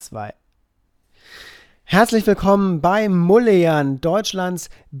2. Herzlich willkommen bei Mullejan, Deutschlands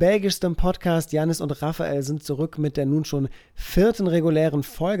belgischstem Podcast. Janis und Raphael sind zurück mit der nun schon 4. regulären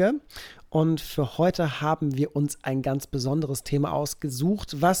Folge. Und für heute haben wir uns ein ganz besonderes Thema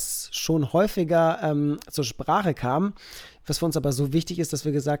ausgesucht, was schon häufiger zur Sprache kam, was für uns aber so wichtig ist, dass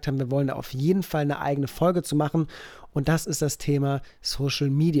wir gesagt haben, wir wollen da auf jeden Fall eine eigene Folge zu machen. Und das ist das Thema Social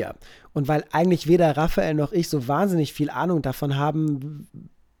Media. Und weil eigentlich weder Raphael noch ich so wahnsinnig viel Ahnung davon haben,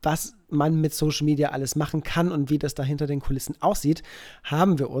 was man mit Social Media alles machen kann und wie das da hinter den Kulissen aussieht,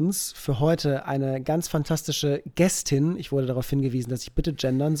 haben wir uns für heute eine ganz fantastische Gästin, ich wurde darauf hingewiesen, dass ich bitte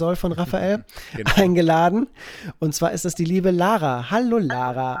gendern soll von Raphael, eingeladen. Und zwar ist das die liebe Lara. Hallo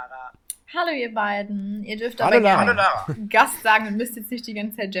Lara. Hallo ihr beiden. Ihr dürft aber gerne Gast sagen und müsst jetzt nicht die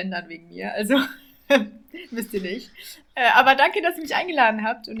ganze Zeit gendern wegen mir. Also müsst ihr nicht. Aber danke, dass ihr mich eingeladen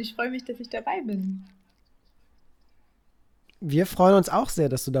habt und ich freue mich, dass ich dabei bin. Wir freuen uns auch sehr,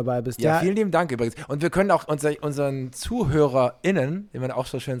 dass du dabei bist. Ja, vielen lieben Dank übrigens. Und wir können auch unseren ZuhörerInnen, wie man auch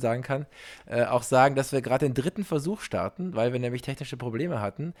so schön sagen kann, auch sagen, dass wir gerade den 3. Versuch starten, weil wir nämlich technische Probleme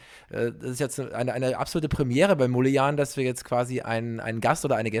hatten. Das ist jetzt eine absolute Premiere bei Mullejan, dass wir jetzt quasi einen Gast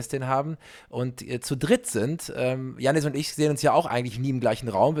oder eine Gästin haben und zu dritt sind. Janis und ich sehen uns ja auch eigentlich nie im gleichen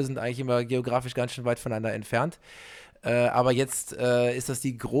Raum. Wir sind eigentlich immer geografisch ganz schön weit voneinander entfernt. Aber jetzt ist das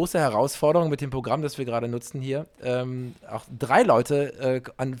die große Herausforderung mit dem Programm, das wir gerade nutzen hier, auch 3 Leute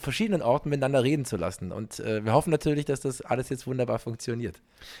an verschiedenen Orten miteinander reden zu lassen. Und wir hoffen natürlich, dass das alles jetzt wunderbar funktioniert.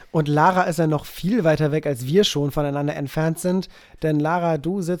 Und Lara ist ja noch viel weiter weg, als wir schon voneinander entfernt sind. Denn Lara,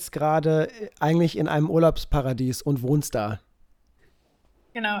 du sitzt gerade eigentlich in einem Urlaubsparadies und wohnst da.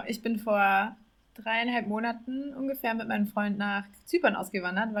 Genau, ich bin vor 3,5 Monaten ungefähr mit meinem Freund nach Zypern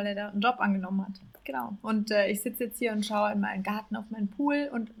ausgewandert, weil er da einen Job angenommen hat. Genau. Und ich sitze jetzt hier und schaue in meinen Garten auf meinen Pool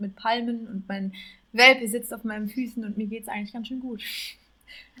und mit Palmen und mein Welpe sitzt auf meinen Füßen und mir geht es eigentlich ganz schön gut.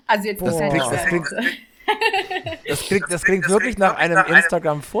 Also jetzt das klingt wirklich nach einem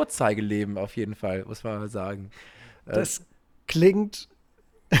Instagram-Vorzeigeleben auf jeden Fall, muss man mal sagen. Das klingt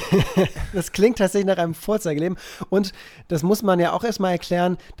tatsächlich nach einem Vorzeigeleben. Und das muss man ja auch erstmal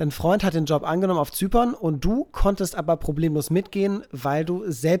erklären. Dein Freund hat den Job angenommen auf Zypern und du konntest aber problemlos mitgehen, weil du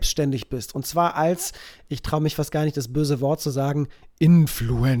selbstständig bist. Und zwar als, ich traue mich fast gar nicht, das böse Wort zu sagen,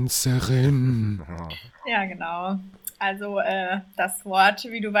 Influencerin. Ja, genau. Also das Wort,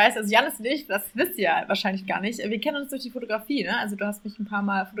 wie du weißt, also Janis und ich, das wisst ihr ja wahrscheinlich gar nicht. Wir kennen uns durch die Fotografie, ne? Also du hast mich ein paar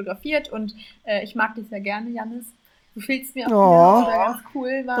Mal fotografiert und ich mag dich sehr gerne, Janis. Du fehlst mir auch wieder, ganz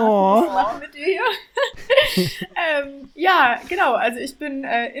cool war das machen mit dir hier. Ja, genau, also ich bin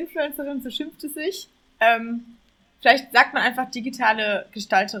Influencerin, so schimpft es sich. Vielleicht sagt man einfach digitale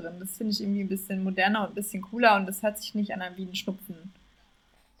Gestalterin. Das finde ich irgendwie ein bisschen moderner und ein bisschen cooler und das hört sich nicht an wie ein Schnupfen.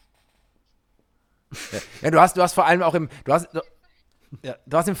 Ja, du hast vor allem auch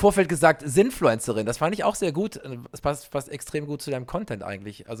du hast im Vorfeld gesagt, Sinfluencerin. Das fand ich auch sehr gut. Das passt extrem gut zu deinem Content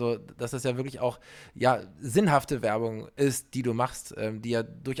eigentlich. Also, dass das ja wirklich auch sinnhafte Werbung ist, die du machst, die ja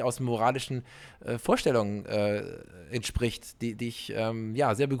durchaus moralischen Vorstellungen entspricht, die ich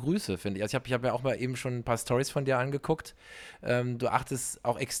sehr begrüße, finde ich. Also ich hab ja auch mal eben schon ein paar Storys von dir angeguckt. Du achtest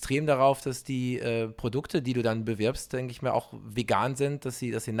auch extrem darauf, dass die Produkte, die du dann bewirbst, denke ich mir, auch vegan sind, dass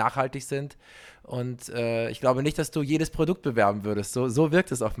sie nachhaltig sind. Und ich glaube nicht, dass du jedes Produkt bewerben würdest. So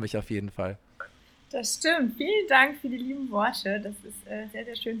wirkt es auf mich auf jeden Fall. Das stimmt. Vielen Dank für die lieben Worte. Das ist sehr,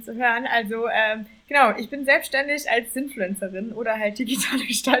 sehr schön zu hören. Also genau, ich bin selbstständig als Influencerin oder halt digitale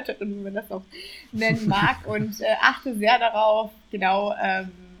Gestalterin, wie man das auch nennen mag. Und achte sehr darauf, genau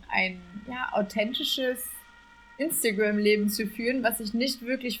ein authentisches Instagram-Leben zu führen, was sich nicht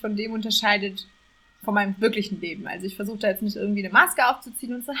wirklich von dem unterscheidet, von meinem wirklichen Leben. Also ich versuche da jetzt nicht irgendwie eine Maske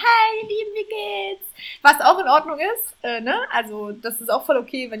aufzuziehen und so, hey, ihr Lieben, wie geht's? Was auch in Ordnung ist, ne? Also das ist auch voll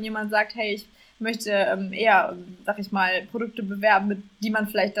okay, wenn jemand sagt, hey, ich möchte eher, sag ich mal, Produkte bewerben, die man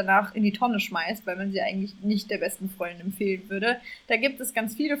vielleicht danach in die Tonne schmeißt, weil man sie eigentlich nicht der besten Freundin empfehlen würde. Da gibt es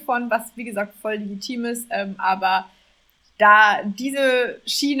ganz viele von, was wie gesagt voll legitim ist, aber da diese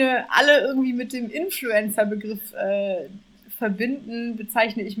Schiene alle irgendwie mit dem Influencer-Begriff verbinden,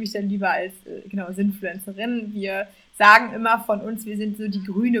 bezeichne ich mich dann lieber als Sinfluencerin. Wir sagen immer von uns, wir sind so die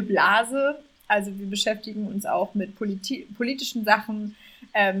grüne Blase. Also wir beschäftigen uns auch mit politischen Sachen,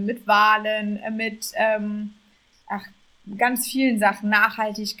 mit Wahlen, mit ganz vielen Sachen,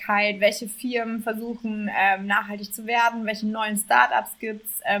 Nachhaltigkeit, welche Firmen versuchen nachhaltig zu werden, welche neuen Startups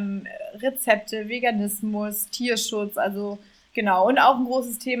gibt's, Rezepte, Veganismus, Tierschutz, also genau. Und auch ein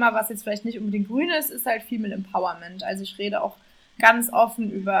großes Thema, was jetzt vielleicht nicht unbedingt grün ist halt Female Empowerment. Also ich rede auch ganz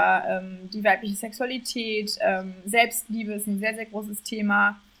offen über die weibliche Sexualität, Selbstliebe ist ein sehr, sehr großes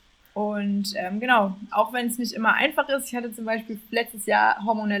Thema. Und genau, auch wenn es nicht immer einfach ist, ich hatte zum Beispiel letztes Jahr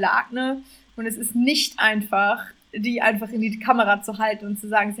hormonelle Akne und es ist nicht einfach, die einfach in die Kamera zu halten und zu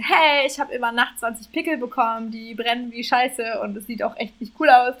sagen, so, hey, ich habe immer nachts 20 Pickel bekommen, die brennen wie Scheiße und es sieht auch echt nicht cool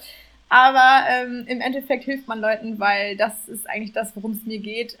aus. Aber im Endeffekt hilft man Leuten, weil das ist eigentlich das, worum es mir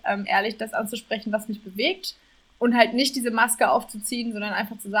geht, ehrlich das anzusprechen, was mich bewegt. Und halt nicht diese Maske aufzuziehen, sondern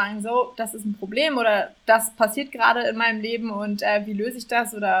einfach zu sagen, so, das ist ein Problem oder das passiert gerade in meinem Leben und wie löse ich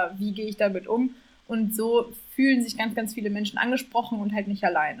das oder wie gehe ich damit um? Und so fühlen sich ganz, ganz viele Menschen angesprochen und halt nicht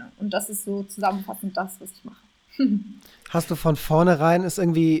alleine. Und das ist so zusammenfassend das, was ich mache. Hast du von vornherein es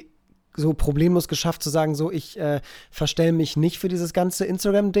irgendwie so problemlos geschafft zu sagen, so, ich verstelle mich nicht für dieses ganze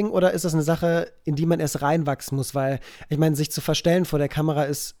Instagram-Ding, oder ist das eine Sache, in die man erst reinwachsen muss? Weil, ich meine, sich zu verstellen vor der Kamera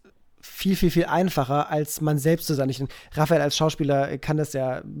ist viel, viel, viel einfacher, als man selbst zu sein. Raphael als Schauspieler kann das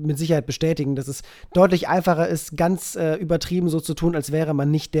ja mit Sicherheit bestätigen, dass es deutlich einfacher ist, ganz übertrieben so zu tun, als wäre man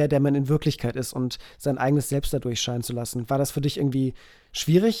nicht der man in Wirklichkeit ist und sein eigenes Selbst dadurch scheinen zu lassen. War das für dich irgendwie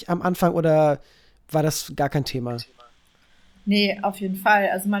schwierig am Anfang oder war das gar kein Thema? Nee, auf jeden Fall.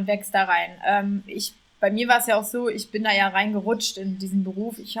 Also man wächst da rein. Bei mir war es ja auch so, ich bin da ja reingerutscht in diesen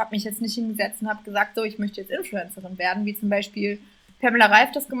Beruf. Ich habe mich jetzt nicht hingesetzt und habe gesagt, so, ich möchte jetzt Influencerin werden, wie zum Beispiel Pamela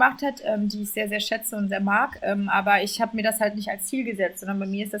Reif das gemacht hat, die ich sehr, sehr schätze und sehr mag. Aber ich habe mir das halt nicht als Ziel gesetzt, sondern bei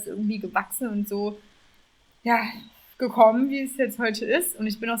mir ist das irgendwie gewachsen und so, ja, gekommen, wie es jetzt heute ist. Und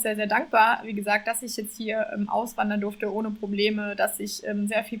ich bin auch sehr, sehr dankbar, wie gesagt, dass ich jetzt hier auswandern durfte ohne Probleme, dass ich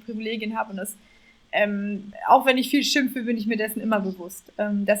sehr viel Privilegien habe und das auch wenn ich viel schimpfe, bin ich mir dessen immer bewusst,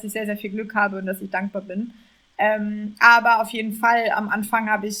 dass ich sehr, sehr viel Glück habe und dass ich dankbar bin. Aber auf jeden Fall, am Anfang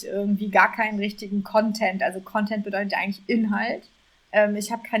habe ich irgendwie gar keinen richtigen Content. Also Content bedeutet eigentlich Inhalt.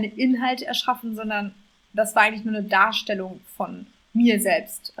 Ich habe keine Inhalte erschaffen, sondern das war eigentlich nur eine Darstellung von mir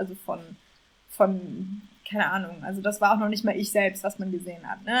selbst. Also von keine Ahnung, also das war auch noch nicht mal ich selbst, was man gesehen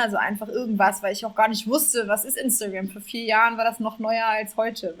hat. Ne? Also einfach irgendwas, weil ich auch gar nicht wusste, was ist Instagram. Vor 4 Jahren war das noch neuer als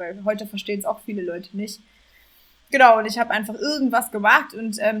heute, weil heute verstehen es auch viele Leute nicht. Genau, und ich habe einfach irgendwas gemacht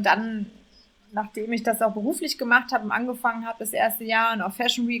und dann, nachdem ich das auch beruflich gemacht habe und angefangen habe, das erste Jahr und auch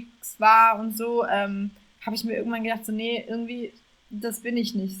Fashion Weeks war und so, habe ich mir irgendwann gedacht, so nee, irgendwie, das bin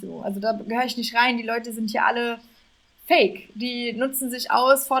ich nicht so. Also da gehöre ich nicht rein, die Leute sind hier alle fake. Die nutzen sich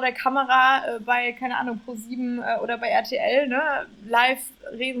aus vor der Kamera bei, keine Ahnung, Pro7 oder bei RTL, ne? Live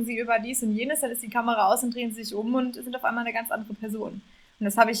reden sie über dies und jenes, dann ist die Kamera aus und drehen sie sich um und sind auf einmal eine ganz andere Person. Und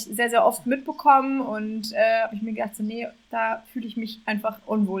das habe ich sehr, sehr oft mitbekommen und habe ich mir gedacht, so, nee, da fühle ich mich einfach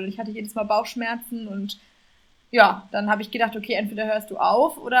unwohl. Ich hatte jedes Mal Bauchschmerzen und ja, dann habe ich gedacht, okay, entweder hörst du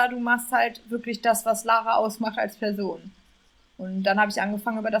auf oder du machst halt wirklich das, was Lara ausmacht als Person. Und dann habe ich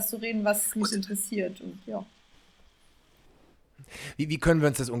angefangen, über das zu reden, was mich interessiert und ja. Wie können wir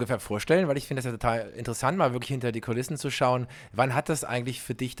uns das ungefähr vorstellen? Weil ich finde das ja total interessant, mal wirklich hinter die Kulissen zu schauen. Wann hat das eigentlich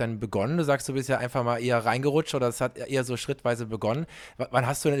für dich dann begonnen? Du sagst, du bist ja einfach mal eher reingerutscht oder es hat eher so schrittweise begonnen. Wann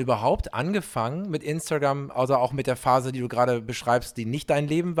hast du denn überhaupt angefangen mit Instagram, also auch mit der Phase, die du gerade beschreibst, die nicht dein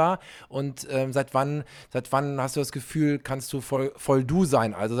Leben war? Und seit wann hast du das Gefühl, kannst du voll du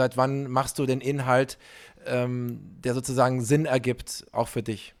sein? Also seit wann machst du den Inhalt, der sozusagen Sinn ergibt, auch für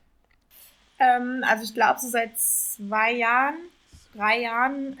dich? Also ich glaube, so seit 3 Jahren,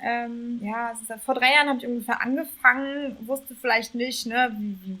 ja, vor 3 Jahren habe ich ungefähr angefangen, wusste vielleicht nicht, ne,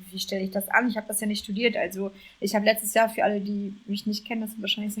 wie stelle ich das an? Ich habe das ja nicht studiert, also ich habe letztes Jahr, für alle, die mich nicht kennen, das sind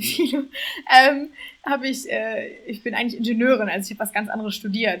wahrscheinlich sehr viele, ich bin eigentlich Ingenieurin, also ich habe was ganz anderes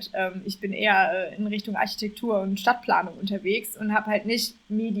studiert. Ich bin eher in Richtung Architektur und Stadtplanung unterwegs und habe halt nicht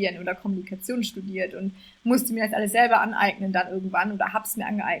Medien oder Kommunikation studiert und musste mir das alles selber aneignen dann irgendwann oder habe es mir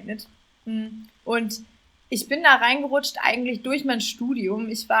angeeignet. Und ich bin da reingerutscht eigentlich durch mein Studium.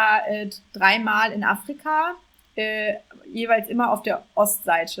 Ich war 3-mal in Afrika, jeweils immer auf der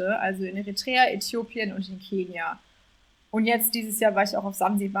Ostseite, also in Eritrea, Äthiopien und in Kenia. Und jetzt dieses Jahr war ich auch auf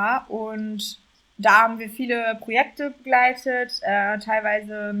Sansibar und da haben wir viele Projekte begleitet,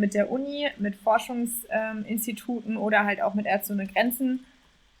 teilweise mit der Uni, mit Forschungsinstituten oder halt auch mit Ärzte ohne Grenzen.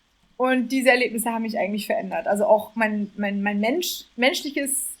 Und diese Erlebnisse haben mich eigentlich verändert. Also auch mein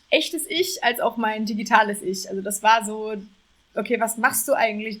menschliches echtes Ich als auch mein digitales Ich. Also das war so, okay, was machst du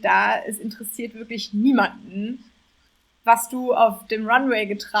eigentlich da? Es interessiert wirklich niemanden, was du auf dem Runway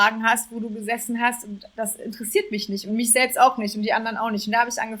getragen hast, wo du gesessen hast. Und das interessiert mich nicht und mich selbst auch nicht und die anderen auch nicht. Und da habe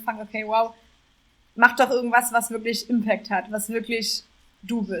ich angefangen, okay, wow, mach doch irgendwas, was wirklich Impact hat, was wirklich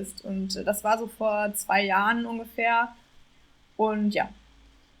du bist. Und das war so vor 2 Jahren ungefähr. Und ja,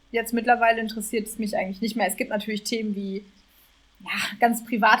 jetzt mittlerweile interessiert es mich eigentlich nicht mehr. Es gibt natürlich Themen wie ganz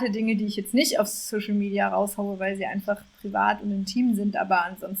private Dinge, die ich jetzt nicht auf Social Media raushaue, weil sie einfach privat und intim sind, aber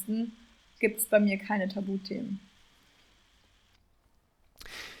ansonsten gibt es bei mir keine Tabuthemen.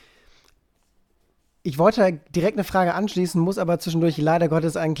 Ich wollte direkt eine Frage anschließen, muss aber zwischendurch leider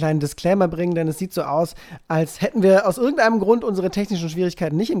Gottes einen kleinen Disclaimer bringen, denn es sieht so aus, als hätten wir aus irgendeinem Grund unsere technischen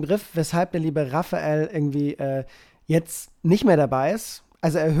Schwierigkeiten nicht im Griff, weshalb der liebe Raphael irgendwie jetzt nicht mehr dabei ist.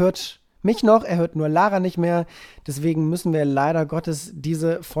 Also er hört mich noch, er hört nur Lara nicht mehr. Deswegen müssen wir leider Gottes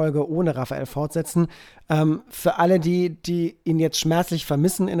diese Folge ohne Raphael fortsetzen. Für alle, die ihn jetzt schmerzlich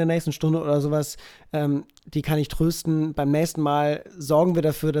vermissen in der nächsten Stunde oder sowas, die kann ich trösten. Beim nächsten Mal sorgen wir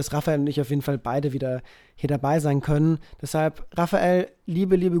dafür, dass Raphael und ich auf jeden Fall beide wieder hier dabei sein können. Deshalb, Raphael,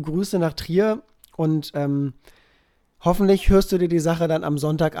 liebe Grüße nach Trier und hoffentlich hörst du dir die Sache dann am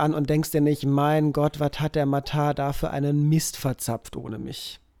Sonntag an und denkst dir nicht, mein Gott, was hat der Matar da für einen Mist verzapft ohne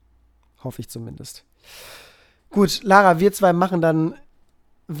mich. Hoffe ich zumindest. Gut, Lara, wir zwei machen dann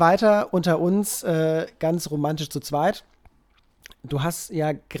weiter unter uns, ganz romantisch zu zweit. Du hast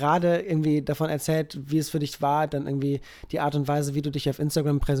ja gerade irgendwie davon erzählt, wie es für dich war, dann irgendwie die Art und Weise, wie du dich auf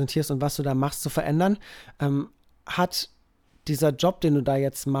Instagram präsentierst und was du da machst, zu verändern. Hat dieser Job, den du da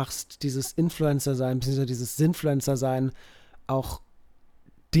jetzt machst, dieses Influencer-Sein, beziehungsweise dieses Sinfluencer-Sein, auch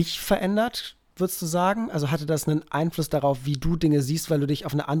dich verändert, würdest du sagen? Also hatte das einen Einfluss darauf, wie du Dinge siehst, weil du dich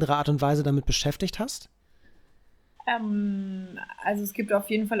auf eine andere Art und Weise damit beschäftigt hast? Also es gibt auf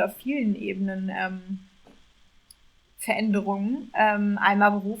jeden Fall auf vielen Ebenen Veränderungen.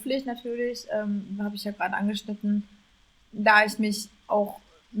 Einmal beruflich natürlich, habe ich ja gerade angeschnitten, da ich mich auch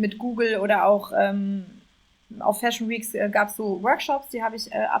mit Google oder auch auf Fashion Weeks gab es so Workshops, die habe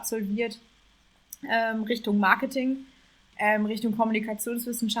ich absolviert, Richtung Marketing, Richtung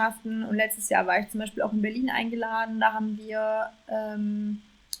Kommunikationswissenschaften, und letztes Jahr war ich zum Beispiel auch in Berlin eingeladen. Da haben wir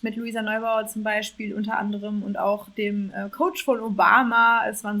mit Luisa Neubauer zum Beispiel unter anderem und auch dem Coach von Obama,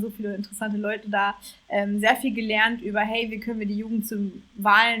 es waren so viele interessante Leute da, sehr viel gelernt über, hey, wie können wir die Jugend zum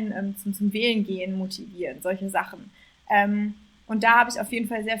Wahlen, zum Wählen gehen motivieren, solche Sachen. Und da habe ich auf jeden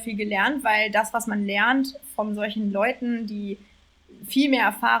Fall sehr viel gelernt, weil das, was man lernt von solchen Leuten, die viel mehr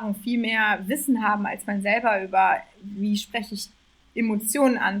Erfahrung, viel mehr Wissen haben als man selber über, wie spreche ich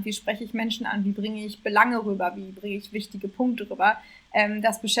Emotionen an, wie spreche ich Menschen an, wie bringe ich Belange rüber, wie bringe ich wichtige Punkte rüber,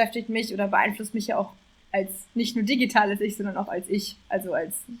 das beschäftigt mich oder beeinflusst mich ja auch als nicht nur digitales Ich, sondern auch als ich, also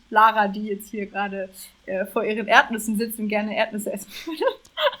als Lara, die jetzt hier gerade vor ihren Erdnüssen sitzt und gerne Erdnüsse essen würde.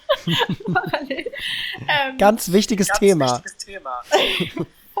 Parallel. Ganz wichtiges Thema.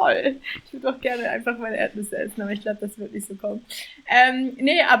 Voll. Ich würde auch gerne einfach meine Erdnüsse essen, aber ich glaube, das wird nicht so kommen.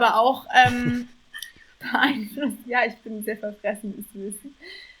 Nee, aber auch beeinflusst, ja, ich bin sehr verfressen, das zu wissen.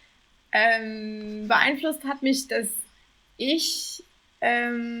 Beeinflusst hat mich das Ich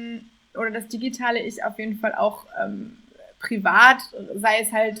oder das digitale Ich auf jeden Fall auch privat, sei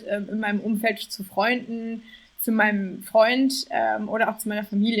es halt in meinem Umfeld zu Freunden, zu meinem Freund oder auch zu meiner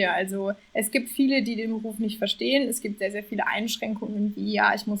Familie. Also es gibt viele, die den Beruf nicht verstehen. Es gibt sehr, sehr viele Einschränkungen, wie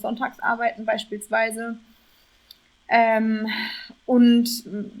ja, ich muss sonntags arbeiten beispielsweise. Und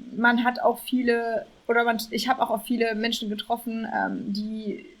man hat auch viele, ich habe auch auf viele Menschen getroffen,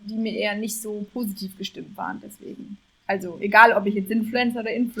 die mir eher nicht so positiv gestimmt waren deswegen. Also egal, ob ich jetzt Influencer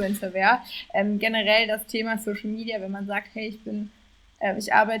oder Influencer wäre, generell das Thema Social Media, wenn man sagt, hey,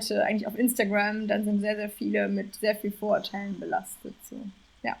 ich arbeite eigentlich auf Instagram, dann sind sehr, sehr viele mit sehr viel Vorurteilen belastet. So.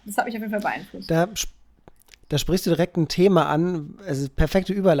 Ja, das hat mich auf jeden Fall beeinflusst. Da sprichst du direkt ein Thema an, also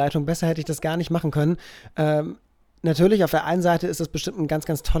perfekte Überleitung, besser hätte ich das gar nicht machen können. Natürlich, auf der einen Seite ist das bestimmt ein ganz,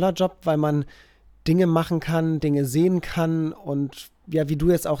 ganz toller Job, weil man Dinge machen kann, Dinge sehen kann und ja, wie du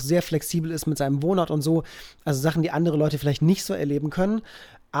jetzt auch sehr flexibel ist mit seinem Wohnort und so, also Sachen, die andere Leute vielleicht nicht so erleben können,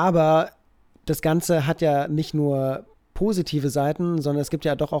 aber das Ganze hat ja nicht nur positive Seiten, sondern es gibt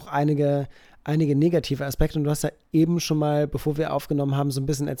ja doch auch einige negative Aspekte, und du hast ja eben schon mal, bevor wir aufgenommen haben, so ein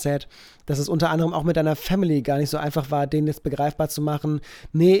bisschen erzählt, dass es unter anderem auch mit deiner Family gar nicht so einfach war, denen jetzt begreifbar zu machen,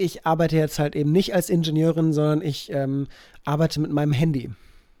 nee, ich arbeite jetzt halt eben nicht als Ingenieurin, sondern ich arbeite mit meinem Handy.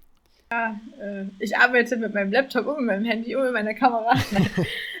 Ja, ich arbeite mit meinem Laptop und mit meinem Handy und mit meiner Kamera.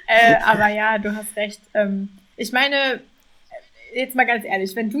 Aber ja, du hast recht. Ich meine, jetzt mal ganz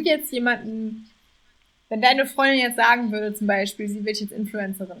ehrlich, wenn deine Freundin jetzt sagen würde zum Beispiel, sie wird jetzt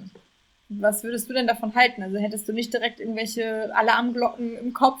Influencerin, was würdest du denn davon halten? Also hättest du nicht direkt irgendwelche Alarmglocken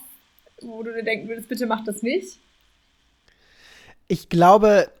im Kopf, wo du dir denken würdest, bitte mach das nicht? Ich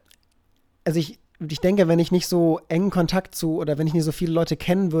glaube, also ich denke, wenn ich nicht so engen Kontakt zu oder wenn ich nicht so viele Leute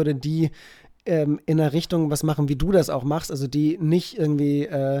kennen würde, die in einer Richtung was machen, wie du das auch machst, also die nicht irgendwie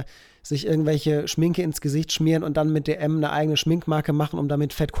sich irgendwelche Schminke ins Gesicht schmieren und dann mit DM eine eigene Schminkmarke machen, um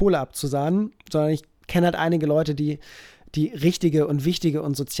damit Fett Kohle abzusahnen, sondern ich kenne halt einige Leute, die richtige und wichtige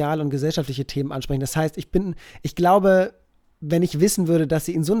und soziale und gesellschaftliche Themen ansprechen. Das heißt, ich glaube, wenn ich wissen würde, dass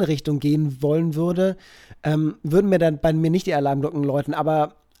sie in so eine Richtung gehen wollen würde, würden mir dann bei mir nicht die Alarmglocken läuten,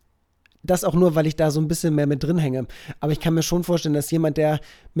 aber das auch nur, weil ich da so ein bisschen mehr mit drin hänge. Aber ich kann mir schon vorstellen, dass jemand, der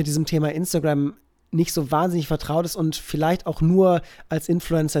mit diesem Thema Instagram nicht so wahnsinnig vertraut ist und vielleicht auch nur als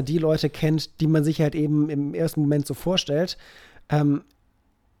Influencer die Leute kennt, die man sich halt eben im ersten Moment so vorstellt,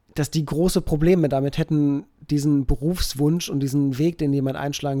 dass die große Probleme damit hätten, diesen Berufswunsch und diesen Weg, den jemand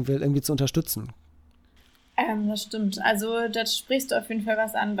einschlagen will, irgendwie zu unterstützen. Das stimmt. Also da sprichst du auf jeden Fall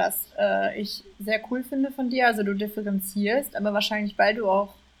was an, was ich sehr cool finde von dir. Also du differenzierst, aber wahrscheinlich, weil du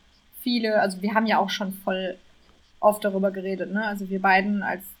auch also wir haben ja auch schon voll oft darüber geredet, ne? Also wir beiden,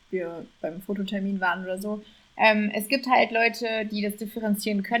 als wir beim Fototermin waren oder so. Es gibt halt Leute, die das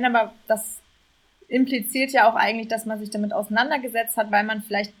differenzieren können, aber das impliziert ja auch eigentlich, dass man sich damit auseinandergesetzt hat, weil man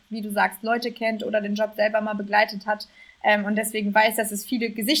vielleicht, wie du sagst, Leute kennt oder den Job selber mal begleitet hat und deswegen weiß, dass es viele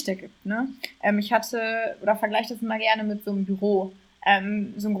Gesichter gibt. Ne? Ich vergleiche das immer gerne mit so einem Büro,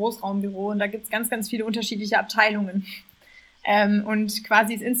 so einem Großraumbüro und da gibt es ganz, ganz viele unterschiedliche Abteilungen. Und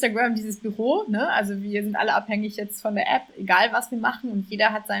quasi ist Instagram dieses Büro, ne? Also wir sind alle abhängig jetzt von der App, egal was wir machen und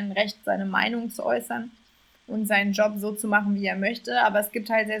jeder hat sein Recht, seine Meinung zu äußern und seinen Job so zu machen, wie er möchte, aber es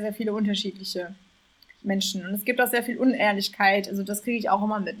gibt halt sehr, sehr viele unterschiedliche Menschen und es gibt auch sehr viel Unehrlichkeit, also das kriege ich auch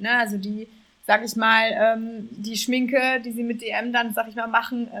immer mit, ne? Also die, sag ich mal, die Schminke, die sie mit DM dann, sag ich mal,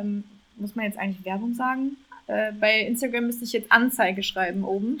 machen, muss man jetzt eigentlich Werbung sagen? Bei Instagram müsste ich jetzt Anzeige schreiben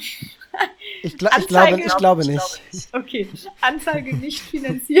oben. Ich glaube nicht. Okay, Anzeige nicht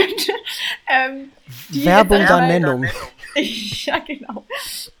finanziert. Werbung der Nennung. Ja, genau.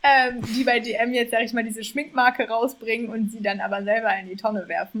 Die bei DM jetzt, sag ich mal, diese Schminkmarke rausbringen und sie dann aber selber in die Tonne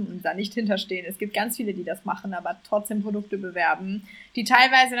werfen und da nicht hinterstehen. Es gibt ganz viele, die das machen, aber trotzdem Produkte bewerben. Die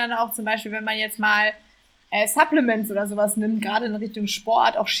teilweise dann auch zum Beispiel, wenn man jetzt mal Supplements oder sowas nimmt, gerade in Richtung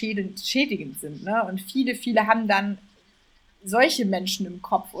Sport, auch schädigend sind. Ne? Und viele haben dann solche Menschen im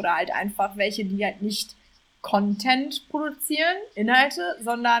Kopf oder halt einfach welche, die halt nicht Content produzieren, Inhalte,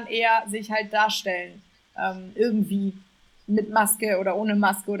 sondern eher sich halt darstellen. Irgendwie mit Maske oder ohne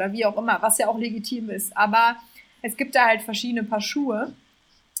Maske oder wie auch immer, was ja auch legitim ist. Aber es gibt da halt verschiedene Paar Schuhe.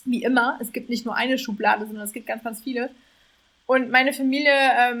 Wie immer, es gibt nicht nur eine Schublade, sondern es gibt ganz, ganz viele. Und meine Familie,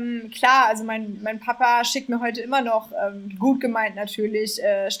 klar, also mein Papa schickt mir heute immer noch, gut gemeint natürlich,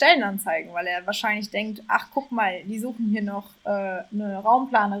 Stellenanzeigen, weil er wahrscheinlich denkt, ach, guck mal, die suchen hier noch eine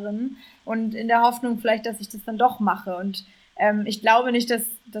Raumplanerin und in der Hoffnung vielleicht, dass ich das dann doch mache. Und ich glaube nicht,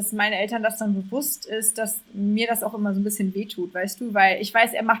 dass meine Eltern das dann bewusst ist, dass mir das auch immer so ein bisschen wehtut, weißt du, weil ich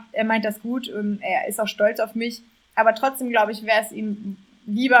weiß, er meint das gut, er ist auch stolz auf mich, aber trotzdem, glaube ich, wäre es ihm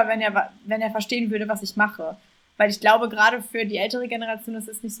lieber, wenn er verstehen würde, was ich mache. Weil ich glaube, gerade für die ältere Generation ist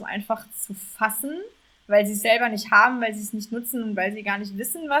es nicht so einfach zu fassen, weil sie es selber nicht haben, weil sie es nicht nutzen und weil sie gar nicht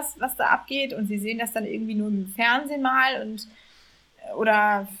wissen, was da abgeht. Und sie sehen das dann irgendwie nur im Fernsehen mal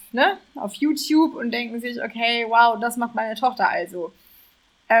oder ne, auf YouTube und denken sich, okay, wow, das macht meine Tochter also.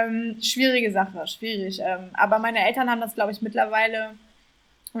 Schwierige Sache, schwierig. Aber meine Eltern haben das, glaube ich, mittlerweile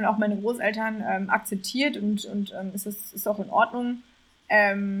und auch meine Großeltern akzeptiert und ist auch in Ordnung.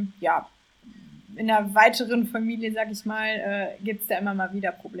 Ja, in einer weiteren Familie, sag ich mal, gibt es da immer mal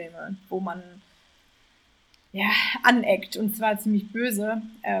wieder Probleme, wo man ja aneckt und zwar ziemlich böse.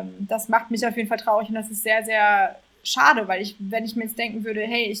 Das macht mich auf jeden Fall traurig und das ist sehr, sehr schade, weil wenn ich mir jetzt denken würde,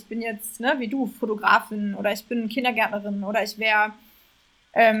 hey, ich bin jetzt, ne, wie du, Fotografin oder ich bin Kindergärtnerin oder ich wäre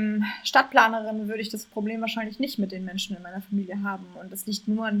Stadtplanerin, würde ich das Problem wahrscheinlich nicht mit den Menschen in meiner Familie haben und das liegt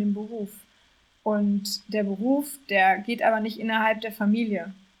nur an dem Beruf. Und der Beruf, der geht aber nicht innerhalb der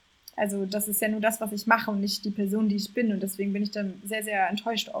Familie. Also das ist ja nur das, was ich mache und nicht die Person, die ich bin. Und deswegen bin ich dann sehr, sehr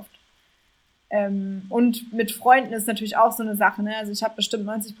enttäuscht oft. Und mit Freunden ist natürlich auch so eine Sache. Ne? Also ich habe bestimmt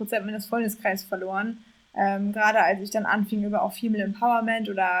 90% meines Freundeskreises verloren. Gerade als ich dann anfing, über auch Female Empowerment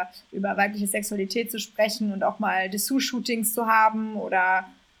oder über weibliche Sexualität zu sprechen und auch mal Dessous-Shootings zu haben. Oder,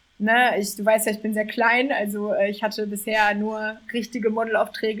 ne, du weißt ja, ich bin sehr klein. Also ich hatte bisher nur richtige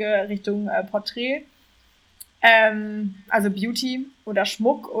Modelaufträge Richtung Porträt. Also Beauty oder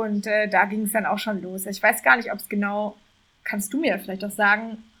Schmuck und da ging es dann auch schon los. Ich weiß gar nicht, ob es genau, kannst du mir vielleicht auch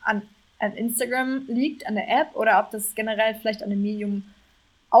sagen, an Instagram liegt, an der App oder ob das generell vielleicht an dem Medium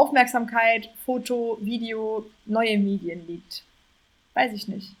Aufmerksamkeit, Foto, Video, neue Medien liegt. Weiß ich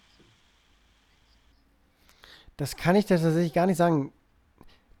nicht. Das kann ich dir tatsächlich gar nicht sagen.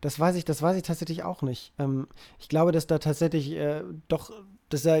 Das weiß ich tatsächlich auch nicht. Ich glaube, dass da tatsächlich doch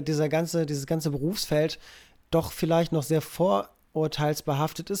dieses ganze Berufsfeld doch vielleicht noch sehr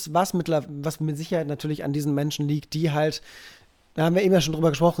vorurteilsbehaftet ist, was mit Sicherheit natürlich an diesen Menschen liegt, die halt, da haben wir eben ja schon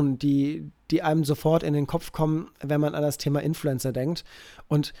drüber gesprochen, die einem sofort in den Kopf kommen, wenn man an das Thema Influencer denkt.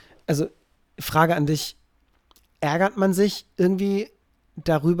 Und also, Frage an dich, ärgert man sich irgendwie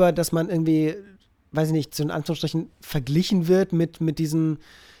darüber, dass man irgendwie, weiß ich nicht, zu in Anführungsstrichen verglichen wird mit diesen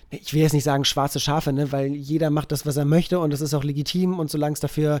ich will jetzt nicht sagen schwarze Schafe, ne, weil jeder macht das, was er möchte und das ist auch legitim und solange es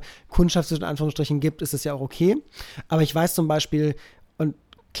dafür Kundschaft in Anführungsstrichen gibt, ist es ja auch okay. Aber ich weiß zum Beispiel, und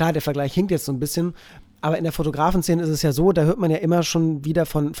klar, der Vergleich hinkt jetzt so ein bisschen, aber in der Fotografen-Szene ist es ja so, da hört man ja immer schon wieder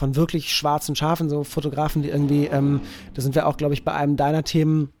von wirklich schwarzen Schafen, so Fotografen, die irgendwie, da sind wir auch, glaube ich, bei einem deiner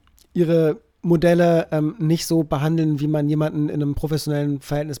Themen, ihre Modelle nicht so behandeln, wie man jemanden in einem professionellen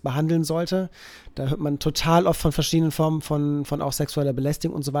Verhältnis behandeln sollte. Da hört man total oft von verschiedenen Formen von auch sexueller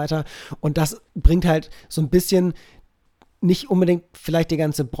Belästigung und so weiter. Und das bringt halt so ein bisschen nicht unbedingt vielleicht die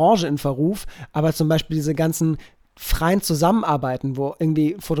ganze Branche in Verruf, aber zum Beispiel diese ganzen freien Zusammenarbeiten, wo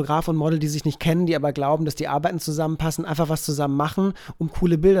irgendwie Fotograf und Model, die sich nicht kennen, die aber glauben, dass die Arbeiten zusammenpassen, einfach was zusammen machen, um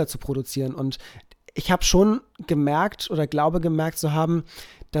coole Bilder zu produzieren. Und ich habe schon gemerkt oder glaube gemerkt zu haben,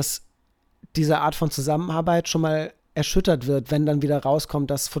 dass diese Art von Zusammenarbeit schon mal erschüttert wird, wenn dann wieder rauskommt,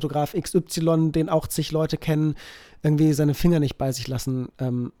 dass Fotograf XY, den auch zig Leute kennen, irgendwie seine Finger nicht bei sich lassen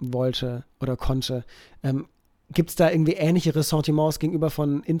wollte oder konnte. Gibt es da irgendwie ähnliche Ressentiments gegenüber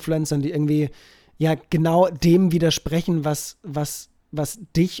von Influencern, die irgendwie ja genau dem widersprechen, was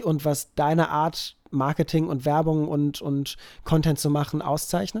dich und was deine Art Marketing und Werbung und Content zu machen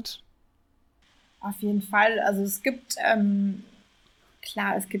auszeichnet? Auf jeden Fall. Also es gibt,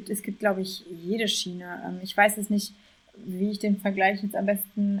 klar, es gibt, glaube ich, jede Schiene. Ich weiß jetzt nicht, wie ich den Vergleich jetzt am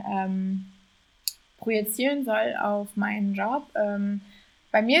besten projizieren soll auf meinen Job.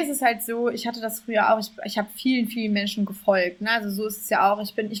 Bei mir ist es halt so, ich hatte das früher auch, ich habe vielen Menschen gefolgt. Ne? Also so ist es ja auch,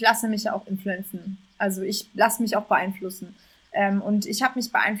 ich lasse mich ja auch influenzen. Also ich lasse mich auch beeinflussen. Und ich habe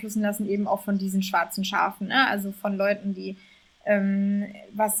mich beeinflussen lassen eben auch von diesen schwarzen Schafen. Ne? Also von Leuten, die,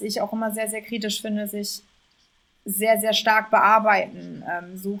 was ich auch immer sehr, sehr kritisch finde, sich sehr, sehr stark bearbeiten.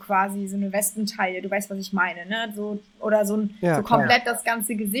 So quasi so eine Westentaille, du weißt, was ich meine. Ne? So, oder so komplett das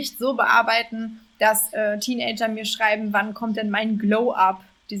ganze Gesicht so bearbeiten, dass Teenager mir schreiben, wann kommt denn mein Glow-Up?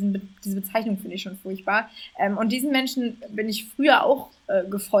 Diese Bezeichnung finde ich schon furchtbar. Und diesen Menschen bin ich früher auch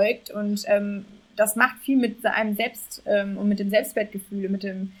gefolgt und das macht viel mit einem selbst und mit dem Selbstwertgefühl, mit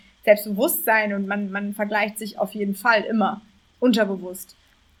dem Selbstbewusstsein und man vergleicht sich auf jeden Fall immer unterbewusst.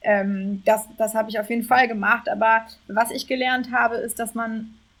 Das habe ich auf jeden Fall gemacht, aber was ich gelernt habe, ist, dass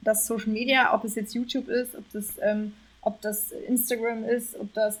man das Social Media, ob es jetzt YouTube ist, ob das Instagram ist,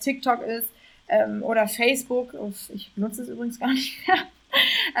 ob das TikTok ist, oder Facebook, ich benutze es übrigens gar nicht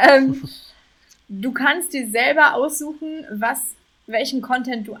mehr, du kannst dir selber aussuchen, welchen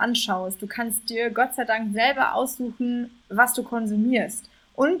Content du anschaust. Du kannst dir Gott sei Dank selber aussuchen, was du konsumierst.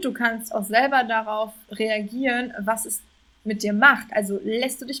 Und du kannst auch selber darauf reagieren, was es mit dir macht. Also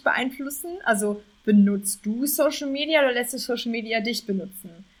lässt du dich beeinflussen? Also benutzt du Social Media oder lässt du Social Media dich benutzen?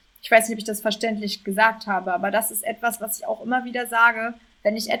 Ich weiß nicht, ob ich das verständlich gesagt habe, aber das ist etwas, was ich auch immer wieder sage,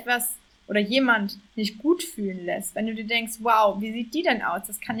 wenn ich etwas oder jemand nicht gut fühlen lässt, wenn du dir denkst, wow, wie sieht die denn aus?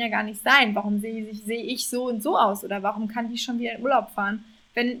 Das kann ja gar nicht sein. Warum sehe ich so und so aus? Oder warum kann die schon wieder in Urlaub fahren?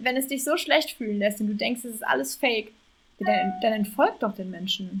 Wenn es dich so schlecht fühlen lässt und du denkst, es ist alles fake, dann entfolg doch den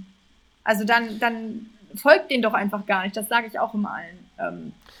Menschen. Also dann folgt denen doch einfach gar nicht. Das sage ich auch immer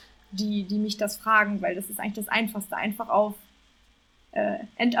allen, die mich das fragen, weil das ist eigentlich das Einfachste. Einfach auf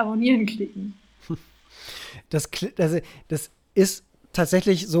Entabonnieren klicken. Das ist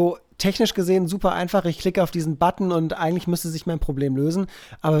tatsächlich so technisch gesehen super einfach. Ich klicke auf diesen Button und eigentlich müsste sich mein Problem lösen.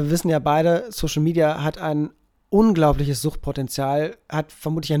 Aber wir wissen ja beide, Social Media hat ein unglaubliches Suchtpotenzial, hat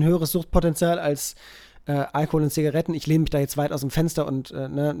vermutlich ein höheres Suchtpotenzial als Alkohol und Zigaretten. Ich lehne mich da jetzt weit aus dem Fenster und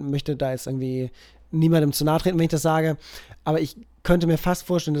möchte da jetzt irgendwie niemandem zu nahe treten, wenn ich das sage. Aber ich könnte mir fast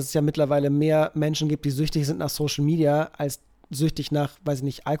vorstellen, dass es ja mittlerweile mehr Menschen gibt, die süchtig sind nach Social Media, als süchtig nach, weiß ich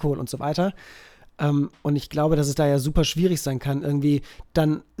nicht, Alkohol und so weiter. Und ich glaube, dass es da ja super schwierig sein kann, irgendwie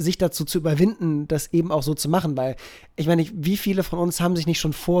dann sich dazu zu überwinden, das eben auch so zu machen, weil ich meine, wie viele von uns haben sich nicht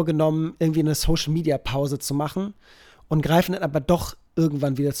schon vorgenommen, irgendwie eine Social-Media-Pause zu machen und greifen dann aber doch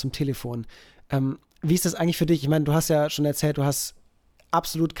irgendwann wieder zum Telefon. Wie ist das eigentlich für dich? Ich meine, du hast ja schon erzählt, du hast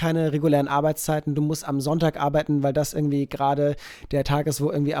absolut keine regulären Arbeitszeiten. Du musst am Sonntag arbeiten, weil das irgendwie gerade der Tag ist, wo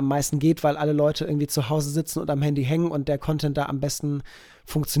irgendwie am meisten geht, weil alle Leute irgendwie zu Hause sitzen und am Handy hängen und der Content da am besten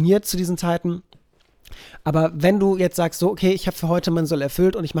funktioniert zu diesen Zeiten. Aber wenn du jetzt sagst, so, okay, ich habe für heute mein Soll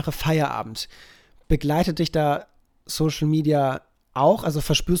erfüllt und ich mache Feierabend, begleitet dich da Social Media auch? Also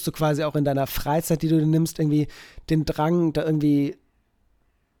verspürst du quasi auch in deiner Freizeit, die du dir nimmst, irgendwie den Drang, da irgendwie,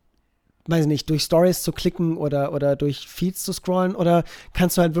 weiß ich nicht, durch Stories zu klicken oder durch Feeds zu scrollen? Oder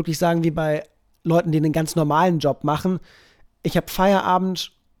kannst du halt wirklich sagen, wie bei Leuten, die einen ganz normalen Job machen, ich habe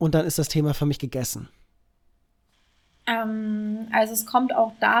Feierabend und dann ist das Thema für mich gegessen? Also es kommt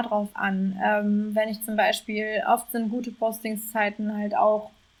auch darauf an, wenn ich zum Beispiel, oft sind gute Postingszeiten halt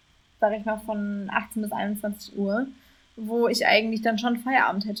auch, sag ich mal, von 18 bis 21 Uhr, wo ich eigentlich dann schon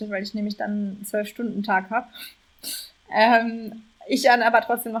Feierabend hätte, weil ich nämlich dann 12-Stunden-Tag habe. Ich dann aber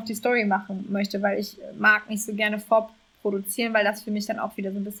trotzdem noch die Story machen möchte, weil ich mag nicht so gerne vorproduzieren, weil das für mich dann auch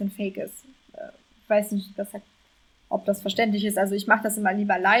wieder so ein bisschen fake ist. Ich weiß nicht, ob das verständlich ist. Also ich mache das immer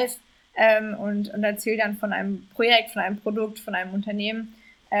lieber live und erzähle dann von einem Projekt, von einem Produkt, von einem Unternehmen,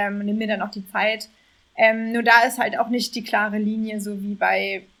 nehme mir dann auch die Zeit. Nur da ist halt auch nicht die klare Linie, so wie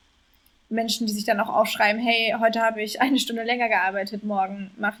bei Menschen, die sich dann auch aufschreiben, hey, heute habe ich 1 Stunde länger gearbeitet,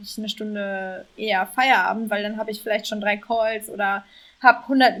 morgen mache ich 1 Stunde eher Feierabend, weil dann habe ich vielleicht schon 3 Calls oder habe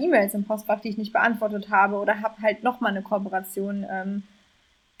 100 E-Mails im Postfach, die ich nicht beantwortet habe oder habe halt nochmal eine Kooperation,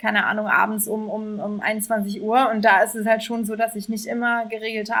 keine Ahnung, abends um 21 Uhr. Und da ist es halt schon so, dass ich nicht immer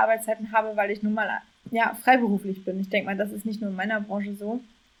geregelte Arbeitszeiten habe, weil ich nun mal freiberuflich bin. Ich denke mal, das ist nicht nur in meiner Branche so.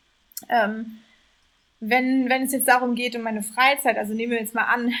 Wenn es jetzt darum geht, um meine Freizeit, also nehmen wir jetzt mal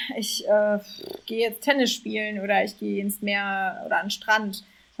an, ich gehe jetzt Tennis spielen oder ich gehe ins Meer oder an den Strand,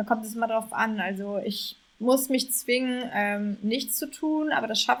 dann kommt es immer drauf an. Also ich muss mich zwingen, nichts zu tun, aber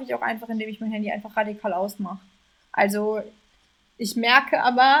das schaffe ich auch einfach, indem ich mein Handy einfach radikal ausmache. Also ich merke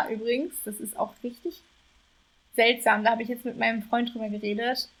aber übrigens, das ist auch richtig seltsam, da habe ich jetzt mit meinem Freund drüber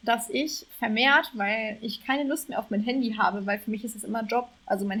geredet, dass ich vermehrt, weil ich keine Lust mehr auf mein Handy habe, weil für mich ist es immer Job,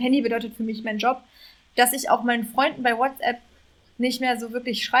 also mein Handy bedeutet für mich mein Job, dass ich auch meinen Freunden bei WhatsApp nicht mehr so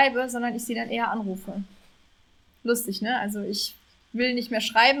wirklich schreibe, sondern ich sie dann eher anrufe. Lustig, ne? Also ich will nicht mehr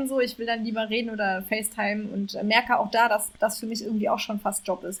schreiben so, ich will dann lieber reden oder FaceTime und merke auch da, dass das für mich irgendwie auch schon fast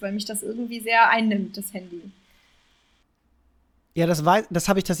Job ist, weil mich das irgendwie sehr einnimmt, das Handy. Ja, das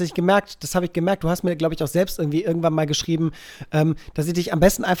habe ich tatsächlich gemerkt. Das habe ich gemerkt. Du hast mir, glaube ich, auch selbst irgendwie irgendwann mal geschrieben, dass ich dich am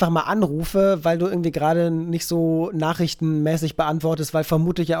besten einfach mal anrufe, weil du irgendwie gerade nicht so nachrichtenmäßig beantwortest, weil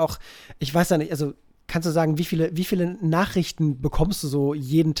vermutlich ja auch, ich weiß ja nicht, also kannst du sagen, wie viele Nachrichten bekommst du so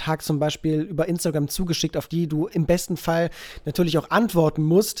jeden Tag zum Beispiel über Instagram zugeschickt, auf die du im besten Fall natürlich auch antworten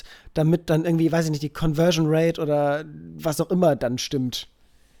musst, damit dann irgendwie, weiß ich nicht, die Conversion Rate oder was auch immer dann stimmt?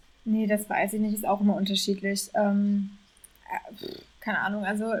 Nee, das weiß ich nicht, ist auch immer unterschiedlich. Keine Ahnung,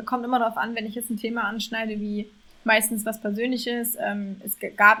 also kommt immer darauf an, wenn ich jetzt ein Thema anschneide, wie meistens was Persönliches. Es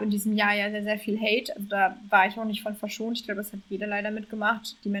gab in diesem Jahr ja sehr, sehr viel Hate, also da war ich auch nicht von verschont. Ich glaube, das hat jeder leider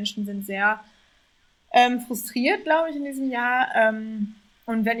mitgemacht. Die Menschen sind sehr frustriert, glaube ich, in diesem Jahr.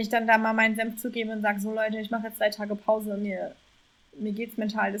 Und wenn ich dann da mal meinen Senf zugebe und sage, so Leute, ich mache jetzt 3 Tage Pause, mir geht's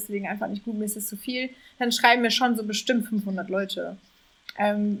mental deswegen einfach nicht gut, mir ist es zu viel, dann schreiben mir schon so bestimmt 500 Leute.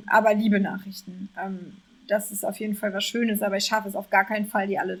 Aber liebe Nachrichten. Das ist auf jeden Fall was Schönes, aber ich schaffe es auf gar keinen Fall,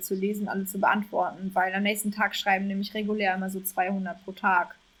 die alle zu lesen, alle zu beantworten, weil am nächsten Tag schreiben nämlich regulär immer so 200 pro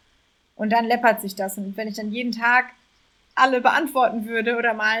Tag. Und dann läppert sich das. Und wenn ich dann jeden Tag alle beantworten würde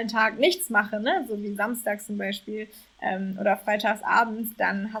oder mal einen Tag nichts mache, ne, so wie samstags zum Beispiel oder freitags abends,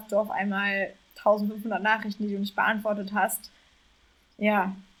 dann hast du auf einmal 1500 Nachrichten, die du nicht beantwortet hast.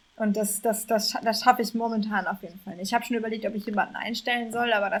 Ja, und das schaffe ich momentan auf jeden Fall nicht. Ich habe schon überlegt, ob ich jemanden einstellen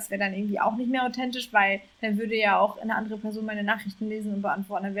soll, aber das wäre dann irgendwie auch nicht mehr authentisch, weil dann würde ja auch eine andere Person meine Nachrichten lesen und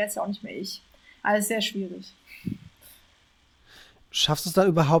beantworten, dann wäre es ja auch nicht mehr ich. Alles sehr schwierig. Schaffst du es dann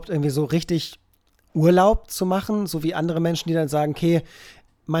überhaupt irgendwie so richtig Urlaub zu machen, so wie andere Menschen, die dann sagen, okay,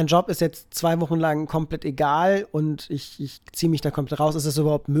 mein Job ist jetzt 2 Wochen lang komplett egal und ich ziehe mich da komplett raus. Ist das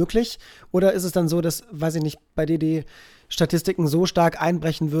überhaupt möglich? Oder ist es dann so, dass, weiß ich nicht, bei dir die Statistiken so stark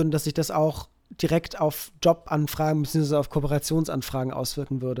einbrechen würden, dass sich das auch direkt auf Jobanfragen bzw. auf Kooperationsanfragen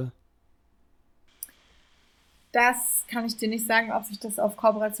auswirken würde? Das kann ich dir nicht sagen, ob sich das auf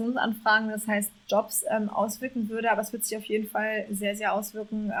Kooperationsanfragen, das heißt Jobs, auswirken würde, aber es wird sich auf jeden Fall sehr, sehr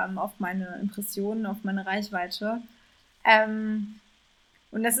auswirken auf meine Impressionen, auf meine Reichweite.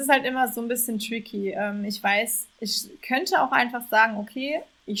 Und das ist halt immer so ein bisschen tricky. Ich weiß, ich könnte auch einfach sagen, okay,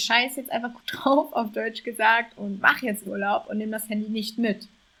 ich scheiße jetzt einfach gut drauf, auf Deutsch gesagt, und mache jetzt Urlaub und nehme das Handy nicht mit.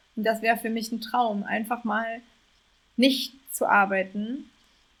 Und das wäre für mich ein Traum, einfach mal nicht zu arbeiten.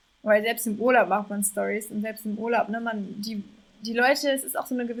 Weil selbst im Urlaub macht man Stories und selbst im Urlaub, ne, die Leute, es ist auch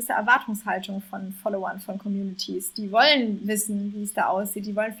so eine gewisse Erwartungshaltung von Followern, von Communities. Die wollen wissen, wie es da aussieht.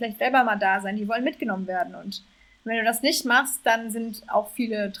 Die wollen vielleicht selber mal da sein. Die wollen mitgenommen werden. Und wenn du das nicht machst, dann sind auch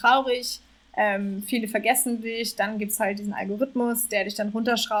viele traurig. Viele vergessen dich. Dann gibt's halt diesen Algorithmus, der dich dann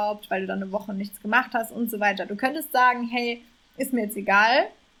runterschraubt, weil du dann eine Woche nichts gemacht hast und so weiter. Du könntest sagen, hey, ist mir jetzt egal.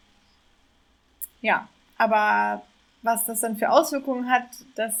 Ja, aber was das dann für Auswirkungen hat,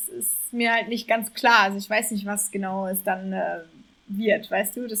 das ist mir halt nicht ganz klar. Also ich weiß nicht, was genau es dann wird,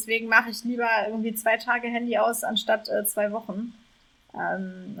 weißt du? Deswegen mache ich lieber irgendwie 2 Tage Handy aus, anstatt 2 Wochen.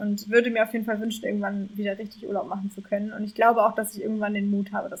 Und würde mir auf jeden Fall wünschen, irgendwann wieder richtig Urlaub machen zu können. Und ich glaube auch, dass ich irgendwann den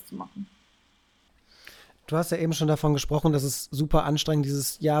Mut habe, das zu machen. Du hast ja eben schon davon gesprochen, dass es super anstrengend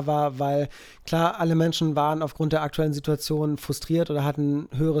dieses Jahr war, weil klar, alle Menschen waren aufgrund der aktuellen Situation frustriert oder hatten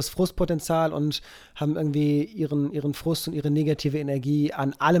höheres Frustpotenzial und haben irgendwie ihren Frust und ihre negative Energie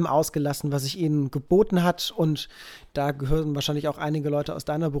an allem ausgelassen, was sich ihnen geboten hat. Und da gehören wahrscheinlich auch einige Leute aus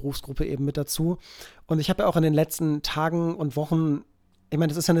deiner Berufsgruppe eben mit dazu. Und ich habe ja auch in den letzten Tagen und Wochen, ich meine,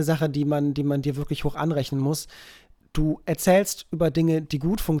 das ist ja eine Sache, die man dir wirklich hoch anrechnen muss. Du erzählst über Dinge, die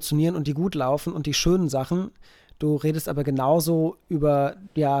gut funktionieren und die gut laufen und die schönen Sachen. Du redest aber genauso über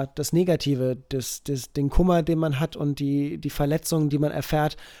ja, das Negative, den Kummer, den man hat und die Verletzungen, die man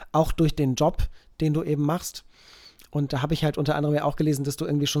erfährt, auch durch den Job, den du eben machst. Und da habe ich halt unter anderem ja auch gelesen, dass du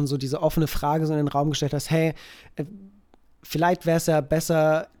irgendwie schon so diese offene Frage so in den Raum gestellt hast, hey, vielleicht wäre es ja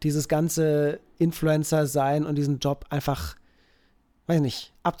besser, dieses ganze Influencer-Sein und diesen Job einfach, weiß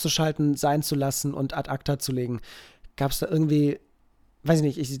nicht, abzuschalten, sein zu lassen und ad acta zu legen. Gab es da irgendwie, weiß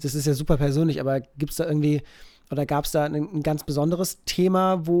ich nicht, das ist ja super persönlich, aber gibt es da irgendwie, oder gab es da ein ganz besonderes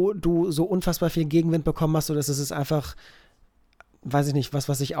Thema, wo du so unfassbar viel Gegenwind bekommen hast, oder ist es einfach, weiß ich nicht, was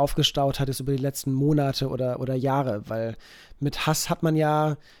sich aufgestaut hat, ist über die letzten Monate oder Jahre? Weil mit Hass hat man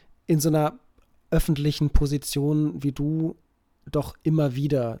ja in so einer öffentlichen Position wie du doch immer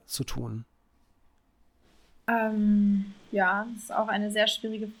wieder zu tun. Ja, das ist auch eine sehr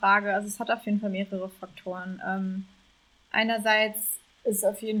schwierige Frage. Also es hat auf jeden Fall mehrere Faktoren. Einerseits ist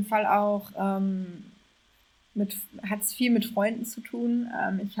auf jeden Fall auch hat es viel mit Freunden zu tun.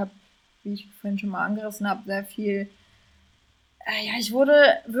 Ich habe, wie ich vorhin schon mal angerissen habe, sehr viel, ich wurde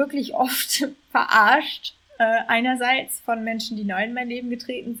wirklich oft verarscht. Einerseits von Menschen, die neu in mein Leben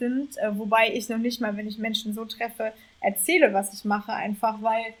getreten sind, wobei ich noch nicht mal, wenn ich Menschen so treffe, erzähle, was ich mache, einfach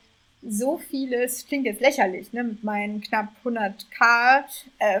weil so vieles, klingt jetzt lächerlich, ne, mit meinen knapp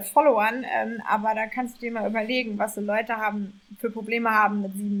 100.000 Followern, aber da kannst du dir mal überlegen, was so Leute für Probleme haben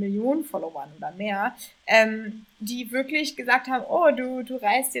mit 7 Millionen Followern oder mehr, die wirklich gesagt haben, oh, du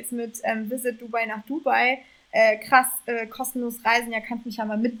reist jetzt mit Visit Dubai nach Dubai, krass, kostenlos reisen, ja, kannst mich ja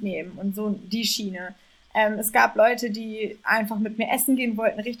mal mitnehmen und so die Schiene. Es gab Leute, die einfach mit mir essen gehen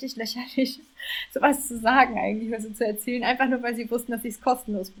wollten, richtig lächerlich, sowas zu sagen eigentlich, was zu erzählen, einfach nur, weil sie wussten, dass ich es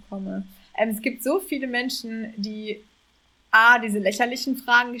kostenlos bekomme. Es gibt so viele Menschen, die A, diese lächerlichen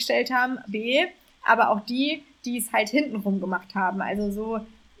Fragen gestellt haben, B, aber auch die es halt hintenrum gemacht haben. Also so,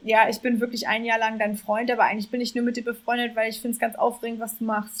 ja, ich bin wirklich 1 Jahr lang dein Freund, aber eigentlich bin ich nur mit dir befreundet, weil ich finde es ganz aufregend, was du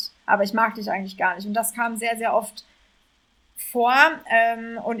machst. Aber ich mag dich eigentlich gar nicht. Und das kam sehr, sehr oft vor.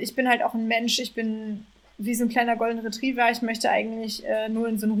 Und ich bin halt auch ein Mensch, ich bin wie so ein kleiner Golden Retriever. Ich möchte eigentlich nur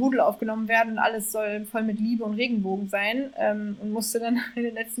in so ein Rudel aufgenommen werden und alles soll voll mit Liebe und Regenbogen sein. Und musste dann in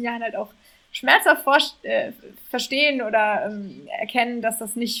den letzten Jahren halt auch schmerzhaft verstehen oder erkennen, dass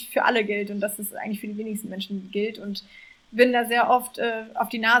das nicht für alle gilt und dass das eigentlich für die wenigsten Menschen gilt. Und bin da sehr oft auf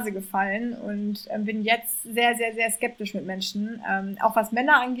die Nase gefallen und bin jetzt sehr, sehr, sehr skeptisch mit Menschen. Auch was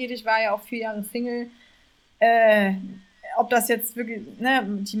Männer angeht, ich war ja auch 4 Jahre Single. Ob das jetzt wirklich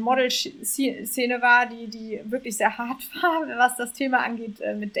die Model-Szene war, die wirklich sehr hart war, was das Thema angeht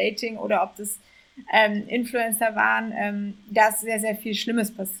mit Dating, oder ob das Influencer waren, da ist sehr, sehr viel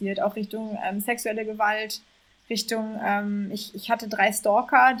Schlimmes passiert, auch Richtung sexuelle Gewalt, Richtung, ich hatte 3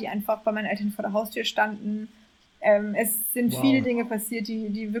 Stalker, die einfach bei meinen Eltern vor der Haustür standen. Es sind viele Dinge passiert,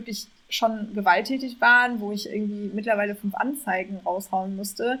 die wirklich schon gewalttätig waren, wo ich irgendwie mittlerweile 5 Anzeigen raushauen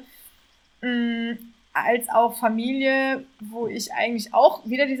musste. Als auch Familie, wo ich eigentlich auch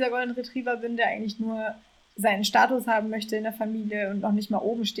wieder dieser Golden Retriever bin, der eigentlich nur seinen Status haben möchte in der Familie und noch nicht mal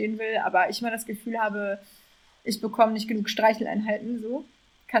oben stehen will, aber ich mal das Gefühl habe, ich bekomme nicht genug Streicheleinheiten, so.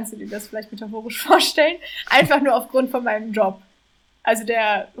 Kannst du dir das vielleicht metaphorisch vorstellen? Einfach nur aufgrund von meinem Job. Also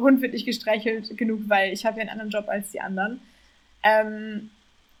der Hund wird nicht gestreichelt genug, weil ich habe ja einen anderen Job als die anderen.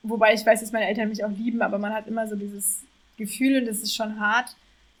 Wobei ich weiß, dass meine Eltern mich auch lieben, aber man hat immer so dieses Gefühl und das ist schon hart.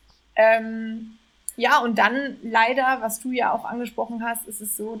 Ja, und dann leider, was du ja auch angesprochen hast, ist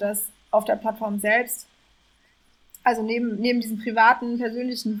es so, dass auf der Plattform selbst, also neben diesen privaten,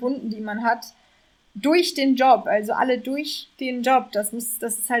 persönlichen Wunden, die man hat, durch den Job, also alle durch den Job, das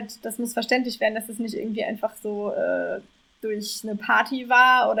muss verständlich werden, dass es nicht irgendwie einfach so durch eine Party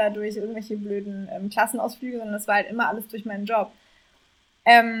war oder durch irgendwelche blöden Klassenausflüge, sondern das war halt immer alles durch meinen Job.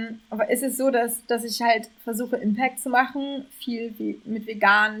 Aber ist es so, dass ich halt versuche, Impact zu machen, viel mit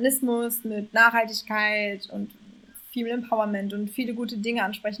Veganismus, mit Nachhaltigkeit und viel Empowerment und viele gute Dinge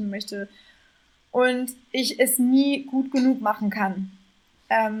ansprechen möchte und ich es nie gut genug machen kann.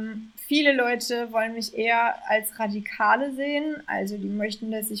 Viele Leute wollen mich eher als Radikale sehen, also die möchten,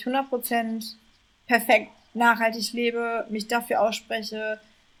 dass ich 100% perfekt nachhaltig lebe, mich dafür ausspreche,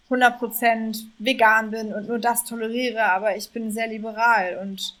 100% vegan bin und nur das toleriere, aber ich bin sehr liberal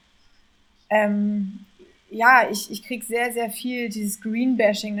und ja, ich krieg sehr, sehr viel, dieses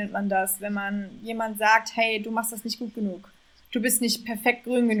Greenbashing nennt man das, wenn man jemand sagt, hey, du machst das nicht gut genug, du bist nicht perfekt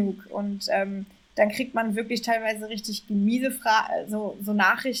grün genug und dann kriegt man wirklich teilweise richtig miese so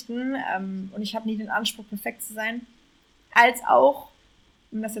Nachrichten und ich habe nie den Anspruch, perfekt zu sein. Als auch,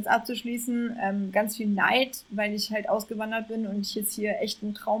 um das jetzt abzuschließen, ganz viel Neid, weil ich halt ausgewandert bin und ich jetzt hier echt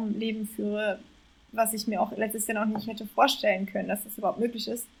ein Traumleben führe, was ich mir auch letztes Jahr noch nicht hätte vorstellen können, dass das überhaupt möglich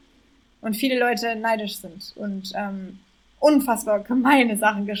ist. Und viele Leute neidisch sind und unfassbar gemeine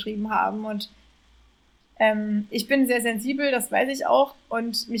Sachen geschrieben haben. Und ich bin sehr sensibel, das weiß ich auch.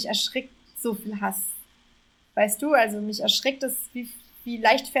 Und mich erschrickt so viel Hass. Weißt du, also mich erschrickt es, wie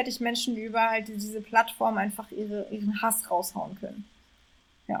leichtfertig Menschen über halt diese Plattform einfach ihren Hass raushauen können.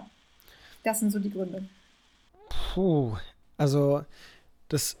 Ja, das sind so die Gründe. Puh, also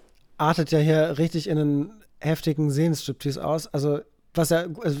das artet ja hier richtig in einen heftigen Seelenstriptease aus. Also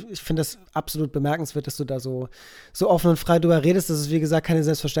ich finde das absolut bemerkenswert, dass du da so offen und frei drüber redest. Das ist, wie gesagt, keine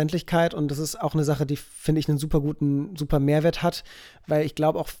Selbstverständlichkeit und das ist auch eine Sache, die, finde ich, einen super Mehrwert hat, weil ich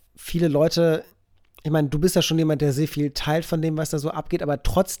glaube auch viele Leute, ich meine, du bist ja schon jemand, der sehr viel teilt von dem, was da so abgeht, aber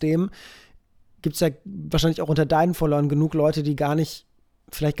trotzdem gibt es ja wahrscheinlich auch unter deinen Followern genug Leute, die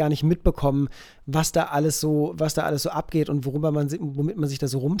vielleicht gar nicht mitbekommen, was da alles so abgeht und womit man sich da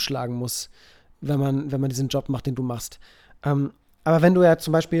so rumschlagen muss, wenn man diesen Job macht, den du machst. Aber wenn du ja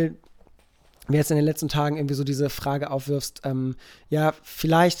zum Beispiel mir jetzt in den letzten Tagen irgendwie so diese Frage aufwirfst, ja,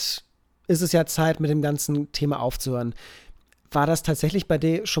 vielleicht ist es ja Zeit, mit dem ganzen Thema aufzuhören. War das tatsächlich bei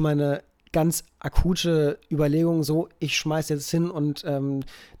dir schon mal eine ganz akute Überlegung, so, ich schmeiß jetzt hin und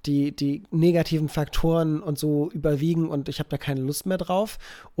die negativen Faktoren und so überwiegen und ich habe da keine Lust mehr drauf?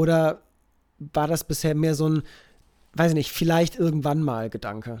 Oder war das bisher mehr so ein, weiß ich nicht, vielleicht irgendwann mal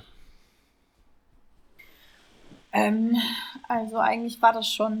Gedanke? Also eigentlich war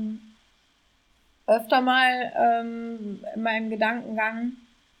das schon öfter mal in meinem Gedankengang.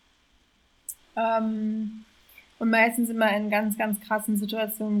 Und meistens immer in ganz, ganz krassen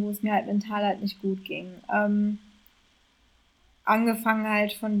Situationen, wo es mir halt mental halt nicht gut ging. Angefangen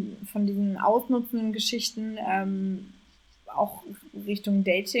halt von diesen ausnutzenden Geschichten, auch Richtung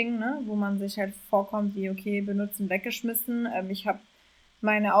Dating, ne, wo man sich halt vorkommt wie, okay, benutzen, weggeschmissen. Ich habe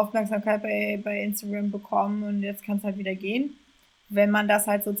meine Aufmerksamkeit bei Instagram bekommen und jetzt kann es halt wieder gehen. Wenn man das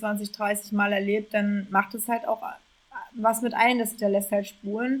halt so 20, 30 Mal erlebt, dann macht es halt auch was mit ein, das hinterlässt halt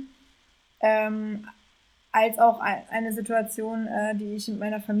Spuren. Als auch eine Situation, die ich mit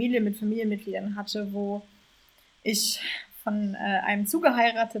meiner Familie, mit Familienmitgliedern hatte, wo ich von einem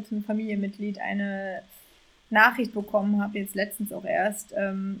zugeheirateten Familienmitglied eine Nachricht bekommen habe, jetzt letztens auch erst,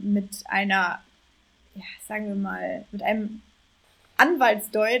 mit einer, ja, sagen wir mal, mit einem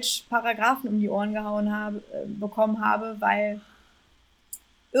Anwaltsdeutsch Paragraphen um die Ohren bekommen habe, weil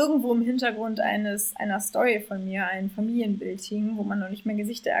irgendwo im Hintergrund einer Story von mir ein Familienbild hing, wo man noch nicht mehr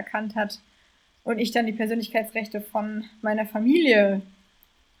Gesichter erkannt hat und ich dann die Persönlichkeitsrechte von meiner Familie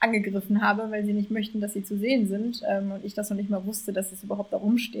angegriffen habe, weil sie nicht möchten, dass sie zu sehen sind und ich das noch nicht mal wusste, dass es überhaupt da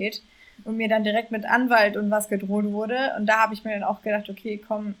rumsteht und mir dann direkt mit Anwalt und was gedroht wurde und da habe ich mir dann auch gedacht, okay,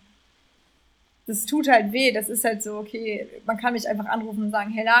 komm, das tut halt weh, das ist halt so, okay, man kann mich einfach anrufen und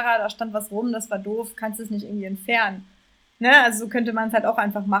sagen, hey Lara, da stand was rum, das war doof, kannst du es nicht irgendwie entfernen? Ne? Also so könnte man es halt auch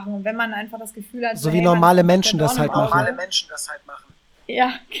einfach machen. Und wenn man einfach das Gefühl hat, so wie normale Menschen das halt machen.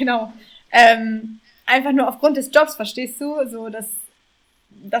 Ja, genau. Einfach nur aufgrund des Jobs, verstehst du? So,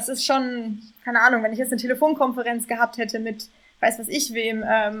 das ist schon, keine Ahnung, wenn ich jetzt eine Telefonkonferenz gehabt hätte mit weiß was ich wem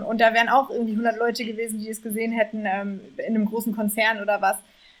und da wären auch irgendwie 100 Leute gewesen, die es gesehen hätten in einem großen Konzern oder was.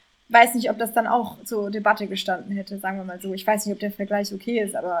 Weiß nicht, ob das dann auch zur Debatte gestanden hätte, sagen wir mal so. Ich weiß nicht, ob der Vergleich okay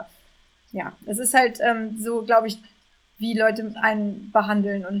ist, aber ja, es ist halt so, glaube ich, wie Leute einen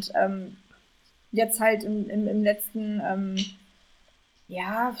behandeln und jetzt halt im letzten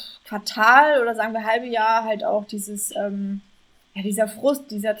Quartal oder sagen wir halbe Jahr halt auch dieser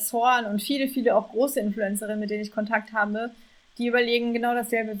Frust, dieser Zorn und viele, viele auch große Influencerinnen, mit denen ich Kontakt habe, die überlegen genau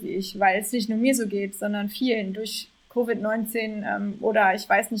dasselbe wie ich, weil es nicht nur mir so geht, sondern vielen durch Covid-19 oder ich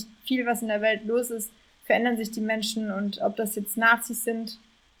weiß nicht, viel, was in der Welt los ist, verändern sich die Menschen und ob das jetzt Nazis sind,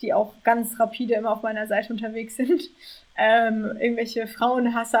 die auch ganz rapide immer auf meiner Seite unterwegs sind, irgendwelche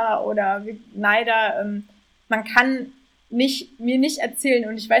Frauenhasser oder Neider, man kann mir nicht erzählen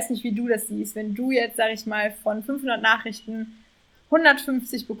und ich weiß nicht, wie du das siehst, wenn du jetzt, sag ich mal, von 500 Nachrichten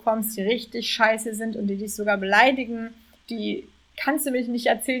 150 bekommst, die richtig scheiße sind und die dich sogar beleidigen, die kannst du mir nicht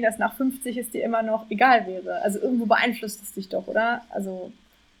erzählen, dass nach 50 es dir immer noch egal wäre. Also irgendwo beeinflusst es dich doch, oder? Also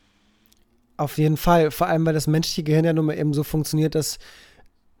auf jeden Fall. Vor allem, weil das menschliche Gehirn ja nun mal eben so funktioniert, dass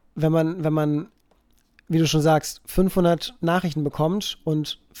wenn man wie du schon sagst, 500 Nachrichten bekommt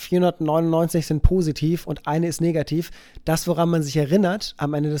und 499 sind positiv und eine ist negativ, das, woran man sich erinnert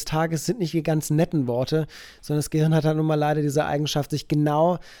am Ende des Tages, sind nicht die ganz netten Worte, sondern das Gehirn hat halt nun mal leider diese Eigenschaft, sich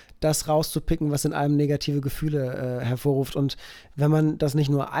genau das rauszupicken, was in einem negative Gefühle hervorruft. Und wenn man das nicht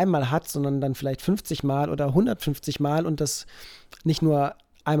nur einmal hat, sondern dann vielleicht 50 Mal oder 150 Mal und das nicht nur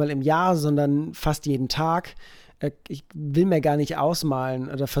einmal im Jahr, sondern fast jeden Tag, ich will mir gar nicht ausmalen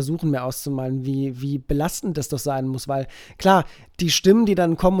oder versuchen mir auszumalen, wie belastend das doch sein muss, weil klar, die Stimmen, die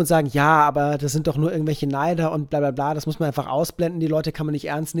dann kommen und sagen, ja, aber das sind doch nur irgendwelche Neider und bla bla bla, das muss man einfach ausblenden, die Leute kann man nicht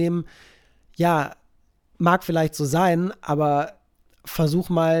ernst nehmen. Ja, mag vielleicht so sein, aber versuch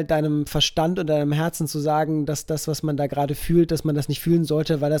mal deinem Verstand und deinem Herzen zu sagen, dass das, was man da gerade fühlt, dass man das nicht fühlen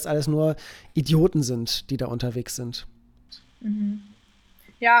sollte, weil das alles nur Idioten sind, die da unterwegs sind. Mhm.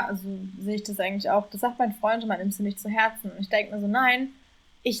 Ja, also sehe ich das eigentlich auch. Das sagt mein Freund, man nimmt sie nicht zu Herzen. Und ich denke mir so, nein,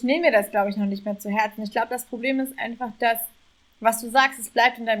 ich nehme mir das, glaube ich, noch nicht mehr zu Herzen. Ich glaube, das Problem ist einfach, dass, was du sagst, es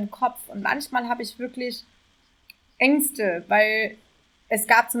bleibt in deinem Kopf. Und manchmal habe ich wirklich Ängste, weil es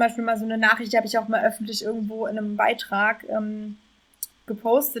gab zum Beispiel mal so eine Nachricht, die habe ich auch mal öffentlich irgendwo in einem Beitrag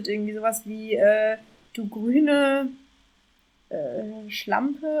gepostet, irgendwie sowas wie, du grüne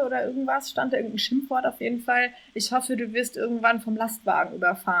Schlampe oder irgendwas, stand da irgendein Schimpfwort auf jeden Fall. Ich hoffe, du wirst irgendwann vom Lastwagen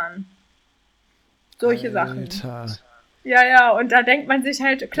überfahren. Solche Sachen. Ja, und da denkt man sich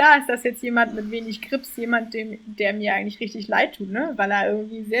halt, klar ist das jetzt jemand mit wenig Grips, jemand, der mir eigentlich richtig leid tut, ne, weil er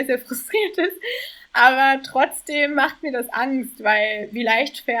irgendwie sehr, sehr frustriert ist. Aber trotzdem macht mir das Angst, weil wie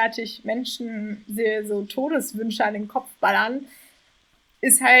leichtfertig Menschen so Todeswünsche an den Kopf ballern,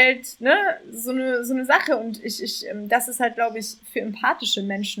 ist halt, ne, so eine Sache. Und das ist halt, glaube ich, für empathische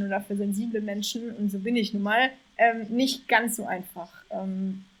Menschen oder für sensible Menschen, und so bin ich nun mal, nicht ganz so einfach,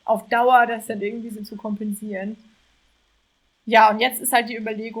 auf Dauer das dann irgendwie so zu kompensieren. Ja, und jetzt ist halt die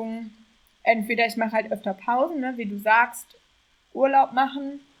Überlegung, entweder ich mache halt öfter Pausen, ne, wie du sagst, Urlaub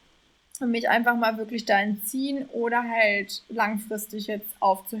machen und mich einfach mal wirklich da entziehen oder halt langfristig jetzt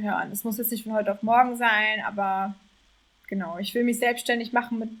aufzuhören. Das muss jetzt nicht von heute auf morgen sein, aber genau, ich will mich selbstständig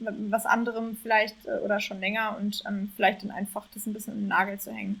machen mit was anderem vielleicht oder schon länger und vielleicht dann einfach das ein bisschen in den Nagel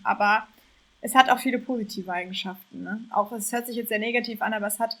zu hängen. Aber es hat auch viele positive Eigenschaften, ne? Auch es hört sich jetzt sehr negativ an, aber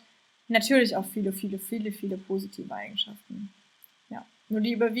es hat natürlich auch viele, viele, viele, viele positive Eigenschaften. Ja, nur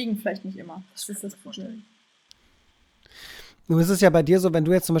die überwiegen vielleicht nicht immer. Das ist das Problem. Nun ist es ja bei dir so, wenn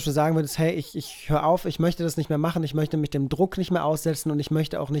du jetzt zum Beispiel sagen würdest, hey, ich höre auf, ich möchte das nicht mehr machen, ich möchte mich dem Druck nicht mehr aussetzen und ich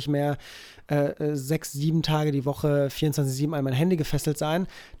möchte auch nicht mehr 6, 7 Tage die Woche 24/7 an mein Handy gefesselt sein.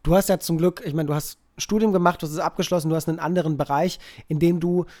 Du hast ja zum Glück, ich meine, du hast Studium gemacht, du hast es abgeschlossen, du hast einen anderen Bereich, in dem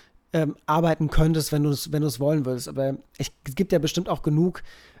du arbeiten könntest, wenn du es wollen würdest. Aber es gibt ja bestimmt auch genug,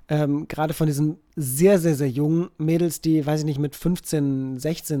 gerade von diesen sehr, sehr, sehr jungen Mädels, die, weiß ich nicht, mit 15,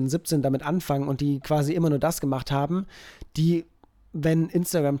 16, 17 damit anfangen und die quasi immer nur das gemacht haben, die, wenn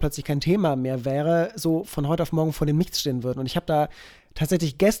Instagram plötzlich kein Thema mehr wäre, so von heute auf morgen vor dem Nichts stehen würden. Und ich habe da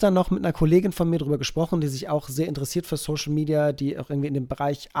tatsächlich gestern noch mit einer Kollegin von mir drüber gesprochen, die sich auch sehr interessiert für Social Media, die auch irgendwie in dem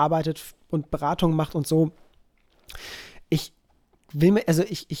Bereich arbeitet und Beratung macht und so. Ich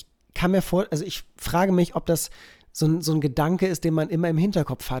frage mich, ob das so ein Gedanke ist, den man immer im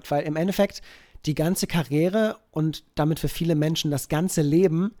Hinterkopf hat, weil im Endeffekt die ganze Karriere und damit für viele Menschen das ganze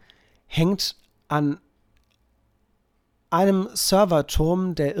Leben hängt an einem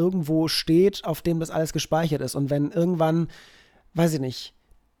Serverturm, der irgendwo steht, auf dem das alles gespeichert ist. Und wenn irgendwann, weiß ich nicht,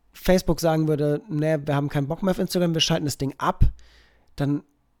 Facebook sagen würde, ne, wir haben keinen Bock mehr auf Instagram, wir schalten das Ding ab, dann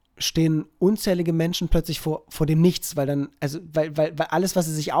stehen unzählige Menschen plötzlich vor dem Nichts, weil alles, was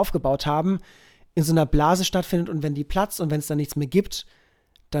sie sich aufgebaut haben, in so einer Blase stattfindet und wenn die platzt und wenn es dann nichts mehr gibt,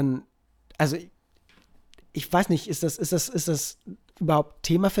 dann, also ich weiß nicht, ist das überhaupt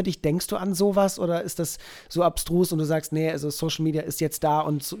Thema für dich? Denkst du an sowas oder ist das so abstrus und du sagst, nee, also Social Media ist jetzt da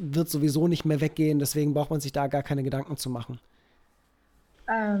und wird sowieso nicht mehr weggehen, deswegen braucht man sich da gar keine Gedanken zu machen?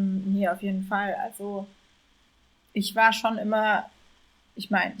 Nee, auf jeden Fall. Also ich war schon immer, ich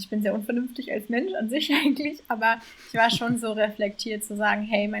meine, ich bin sehr unvernünftig als Mensch an sich eigentlich, aber ich war schon so reflektiert zu sagen,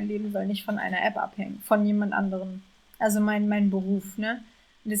 hey, mein Leben soll nicht von einer App abhängen, von jemand anderem. Also mein Beruf, ne?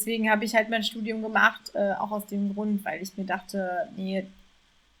 Und deswegen habe ich halt mein Studium gemacht, auch aus dem Grund, weil ich mir dachte, nee,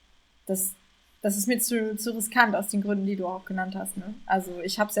 das ist mir zu riskant, aus den Gründen, die du auch genannt hast, ne? Also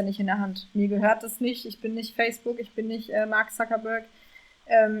ich habe es ja nicht in der Hand. Mir gehört das nicht. Ich bin nicht Facebook, ich bin nicht Mark Zuckerberg.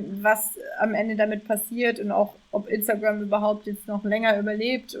 Was am Ende damit passiert und auch, ob Instagram überhaupt jetzt noch länger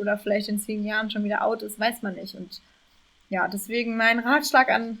überlebt oder vielleicht in 10 Jahren schon wieder out ist, weiß man nicht. Und ja, deswegen mein Ratschlag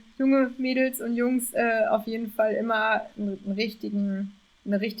an junge Mädels und Jungs, auf jeden Fall immer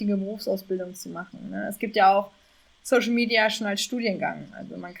eine richtige Berufsausbildung zu machen, ne? Es gibt ja auch Social Media schon als Studiengang.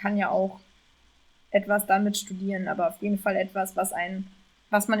 Also man kann ja auch etwas damit studieren, aber auf jeden Fall etwas,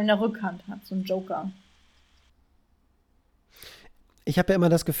 was man in der Rückhand hat, so ein Joker. Ich habe ja immer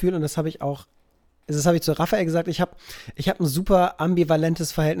das Gefühl, und das habe ich zu Raphael gesagt, ich habe ein super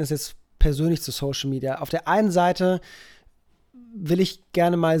ambivalentes Verhältnis jetzt persönlich zu Social Media. Auf der einen Seite will ich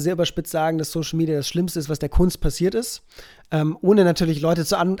gerne mal sehr überspitzt sagen, dass Social Media das Schlimmste ist, was der Kunst passiert ist. Ohne natürlich Leute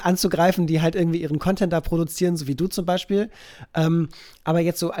anzugreifen, die halt irgendwie ihren Content da produzieren, so wie du zum Beispiel. Aber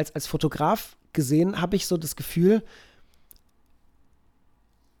jetzt so als Fotograf gesehen, habe ich so das Gefühl,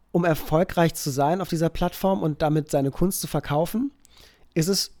 um erfolgreich zu sein auf dieser Plattform und damit seine Kunst zu verkaufen, ist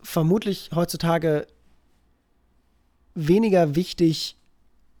es vermutlich heutzutage weniger wichtig,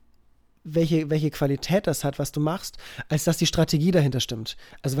 welche Qualität das hat, was du machst, als dass die Strategie dahinter stimmt.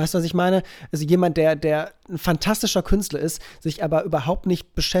 Also weißt du, was ich meine? Also jemand, der ein fantastischer Künstler ist, sich aber überhaupt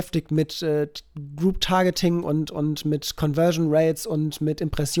nicht beschäftigt mit Group Targeting und mit Conversion Rates und mit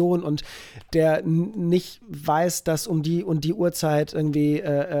Impressionen und der nicht weiß, dass um die und die Uhrzeit irgendwie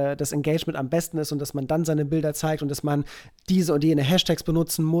das Engagement am besten ist und dass man dann seine Bilder zeigt und dass man diese und jene Hashtags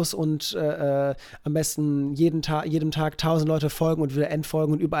benutzen muss und am besten jedem Tag 1000 Leute folgen und wieder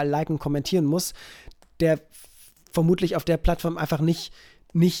entfolgen und überall liken, kommentieren muss, der vermutlich auf der Plattform einfach nicht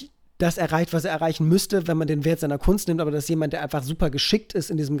das erreicht, was er erreichen müsste, wenn man den Wert seiner Kunst nimmt, aber das ist jemand, der einfach super geschickt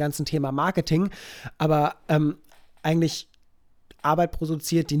ist in diesem ganzen Thema Marketing, aber eigentlich Arbeit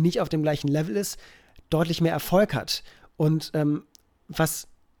produziert, die nicht auf dem gleichen Level ist, deutlich mehr Erfolg hat. Und was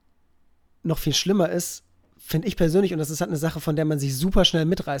noch viel schlimmer ist, finde ich persönlich, und das ist halt eine Sache, von der man sich super schnell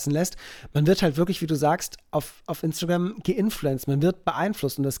mitreißen lässt, man wird halt wirklich, wie du sagst, auf Instagram geinfluenced, man wird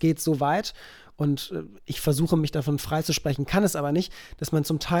beeinflusst und das geht so weit und ich versuche mich davon freizusprechen, kann es aber nicht, dass man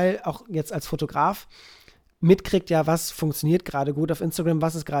zum Teil auch jetzt als Fotograf mitkriegt, ja, was funktioniert gerade gut auf Instagram,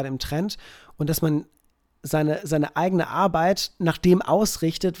 was ist gerade im Trend und dass man seine eigene Arbeit nach dem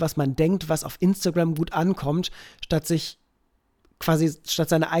ausrichtet, was man denkt, was auf Instagram gut ankommt, statt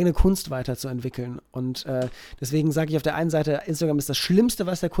seine eigene Kunst weiterzuentwickeln. Und deswegen sage ich auf der einen Seite, Instagram ist das Schlimmste,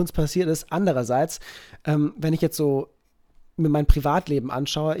 was der Kunst passiert ist. Andererseits, wenn ich jetzt so mir mein Privatleben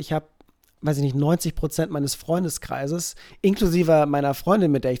anschaue, ich habe, weiß ich nicht, 90% meines Freundeskreises, inklusive meiner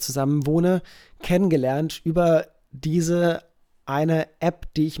Freundin, mit der ich zusammen wohne, kennengelernt über diese eine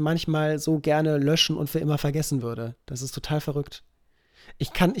App, die ich manchmal so gerne löschen und für immer vergessen würde. Das ist total verrückt.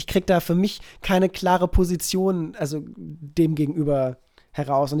 Ich krieg da für mich keine klare Position, also dem gegenüber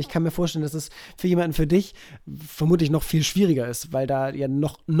heraus. Und ich kann mir vorstellen, dass es für jemanden für dich vermutlich noch viel schwieriger ist, weil da ja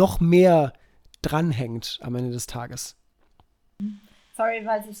noch mehr dranhängt am Ende des Tages. Sorry,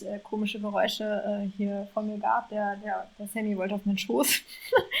 weil es komische Geräusche hier von mir gab. Der Sammy wollte auf meinen Schoß.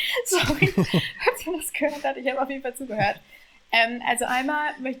 Sorry, falls ihr das gehört habt. Ich habe auf jeden Fall zugehört. Also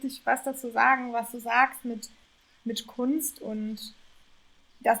einmal möchte ich was dazu sagen, was du sagst mit Kunst und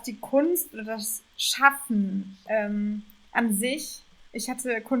dass die Kunst oder das Schaffen an sich, ich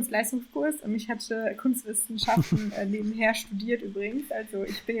hatte Kunstleistungskurs und ich hatte Kunstwissenschaften nebenher studiert übrigens. Also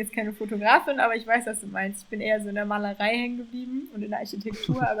ich bin jetzt keine Fotografin, aber ich weiß, was du meinst. Ich bin eher so in der Malerei hängen geblieben und in der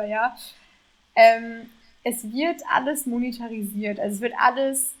Architektur, aber ja. Es wird alles monetarisiert, also es wird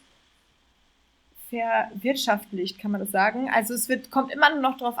alles verwirtschaftlicht, kann man das sagen. Also kommt immer nur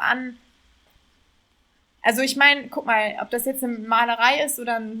noch drauf an. Also ich meine, guck mal, ob das jetzt eine Malerei ist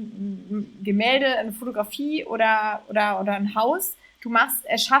oder ein Gemälde, eine Fotografie oder ein Haus, du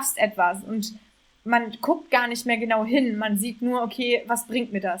erschaffst etwas und man guckt gar nicht mehr genau hin, man sieht nur, okay, was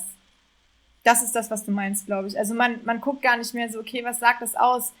bringt mir das? Das ist das, was du meinst, glaube ich. Also man guckt gar nicht mehr so, okay, was sagt das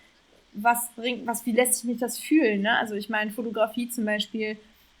aus? Wie lässt sich mich das fühlen, ne? Also ich meine, Fotografie zum Beispiel,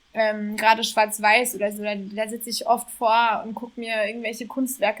 gerade schwarz-weiß oder so, da sitze ich oft vor und gucke mir irgendwelche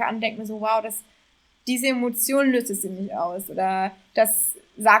Kunstwerke an, denke mir so, wow, diese Emotion löst es in mich aus oder das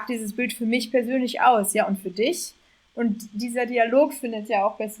sagt dieses Bild für mich persönlich aus, ja, und für dich. Und dieser Dialog findet ja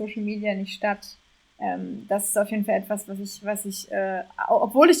auch bei Social Media nicht statt. Das ist auf jeden Fall etwas, was ich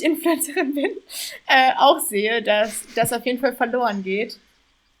obwohl ich Influencerin bin, auch sehe, dass das auf jeden Fall verloren geht.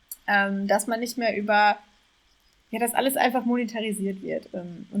 Dass man nicht mehr dass alles einfach monetarisiert wird.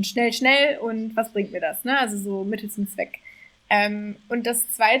 Und schnell und was bringt mir das, ne? Also so Mittel zum Zweck. Und das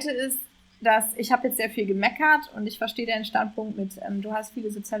Zweite ist, dass ich habe jetzt sehr viel gemeckert und ich verstehe deinen Standpunkt mit, du hast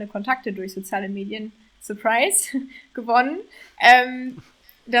viele soziale Kontakte durch soziale Medien, Surprise, gewonnen.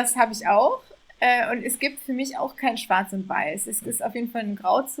 Das habe ich auch. Und es gibt für mich auch kein Schwarz und Weiß. Es ist auf jeden Fall eine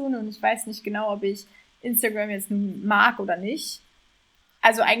Grauzone und ich weiß nicht genau, ob ich Instagram jetzt mag oder nicht.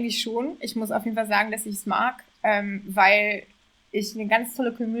 Also eigentlich schon. Ich muss auf jeden Fall sagen, dass ich es mag, weil ich eine ganz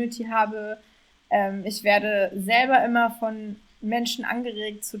tolle Community habe. Ich werde selber immer von Menschen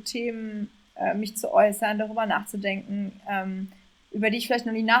angeregt, zu Themen mich zu äußern, darüber nachzudenken. über die ich vielleicht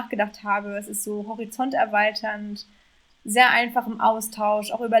noch nie nachgedacht habe. Es ist so horizonterweiternd, sehr einfach im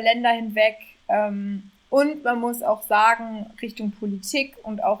Austausch, auch über Länder hinweg. Und man muss auch sagen, Richtung Politik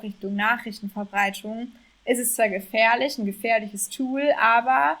und auch Richtung Nachrichtenverbreitung ist es zwar gefährlich, ein gefährliches Tool,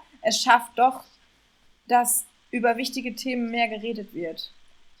 aber es schafft doch, dass über wichtige Themen mehr geredet wird.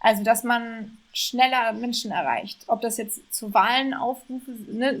 Also, dass man schneller Menschen erreicht. Ob das jetzt zu Wahlen Aufrufe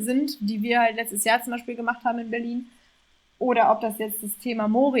sind, die wir halt letztes Jahr zum Beispiel gemacht haben in Berlin, oder ob das jetzt das Thema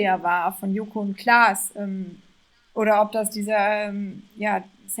Moria war von Joko und Klaas, oder ob das dieser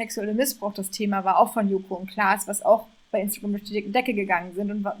sexuelle Missbrauch das Thema war, auch von Joko und Klaas, was auch bei Instagram durch die Decke gegangen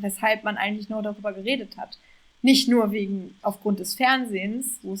sind und weshalb man eigentlich nur darüber geredet hat. Nicht nur aufgrund des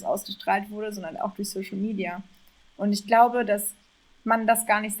Fernsehens, wo es ausgestrahlt wurde, sondern auch durch Social Media. Und ich glaube, dass man das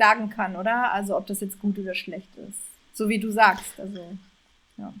gar nicht sagen kann, oder? Also ob das jetzt gut oder schlecht ist. So wie du sagst. Also,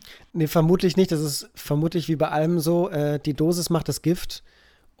 ja. Nee, vermutlich nicht. Das ist vermutlich wie bei allem so, die Dosis macht das Gift.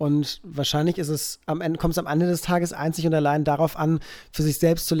 Und wahrscheinlich kommt es am Ende des Tages einzig und allein darauf an, für sich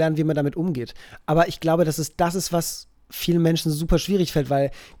selbst zu lernen, wie man damit umgeht. Aber ich glaube, das ist, was vielen Menschen super schwierig fällt, weil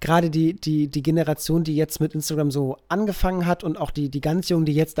gerade die Generation, die jetzt mit Instagram so angefangen hat und auch die ganz Jungen,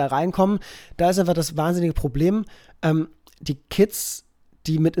 die jetzt da reinkommen, da ist einfach das wahnsinnige Problem, die Kids,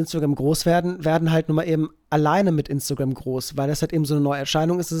 die mit Instagram groß werden halt nun mal eben alleine mit Instagram groß, weil das halt eben so eine neue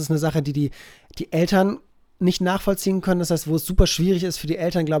Erscheinung ist. Das ist eine Sache, die Eltern nicht nachvollziehen können. Das heißt, wo es super schwierig ist für die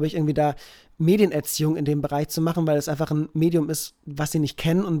Eltern, glaube ich, irgendwie da Medienerziehung in dem Bereich zu machen, weil es einfach ein Medium ist, was sie nicht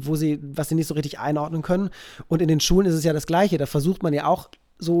kennen und was sie nicht so richtig einordnen können. Und in den Schulen ist es ja das Gleiche. Da versucht man ja auch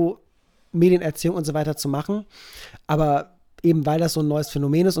so Medienerziehung und so weiter zu machen. Aber eben weil das so ein neues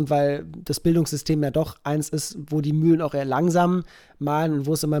Phänomen ist und weil das Bildungssystem ja doch eins ist, wo die Mühlen auch eher langsam mahlen und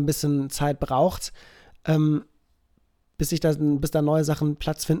wo es immer ein bisschen Zeit braucht, bis da neue Sachen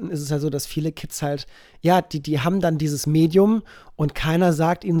Platz finden, ist es ja so, dass viele Kids halt, ja, die haben dann dieses Medium und keiner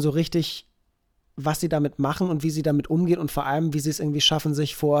sagt ihnen so richtig, was sie damit machen und wie sie damit umgehen und vor allem, wie sie es irgendwie schaffen,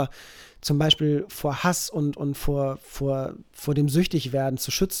 sich zum Beispiel vor Hass und vor dem Süchtigwerden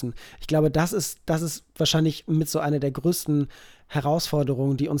zu schützen. Ich glaube, das ist wahrscheinlich mit so einer der größten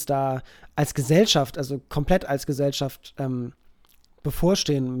Herausforderungen, die uns da als Gesellschaft, also komplett als Gesellschaft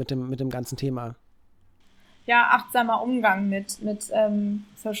bevorstehen mit dem ganzen Thema. Ja, achtsamer Umgang mit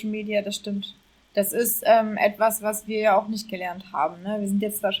Social Media, das stimmt. Das ist etwas, was wir ja auch nicht gelernt haben. Ne? Wir sind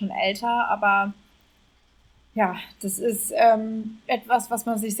jetzt zwar schon älter, aber ja, das ist etwas, was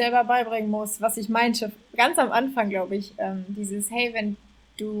man sich selber beibringen muss, was ich meinte. Ganz am Anfang, glaube ich, hey, wenn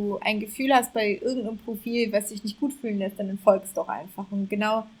du ein Gefühl hast bei irgendeinem Profil, was dich nicht gut fühlen lässt, dann entfolgst doch einfach. Und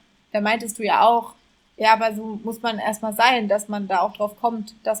genau, da meintest du ja auch, ja, aber so muss man erstmal sein, dass man da auch drauf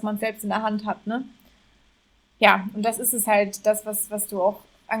kommt, dass man es selbst in der Hand hat, ne? Ja, und das ist es halt, das, was du auch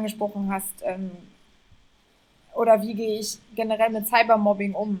angesprochen hast. Oder wie gehe ich generell mit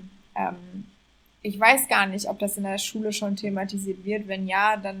Cybermobbing um? Ich weiß gar nicht, ob das in der Schule schon thematisiert wird. Wenn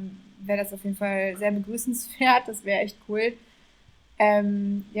ja, dann wäre das auf jeden Fall sehr begrüßenswert. Das wäre echt cool.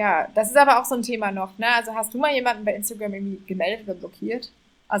 Ja, das ist aber auch so ein Thema noch, ne? Also hast du mal jemanden bei Instagram irgendwie gemeldet oder blockiert?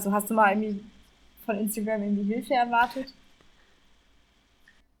 Also hast du mal irgendwie von Instagram irgendwie Hilfe erwartet?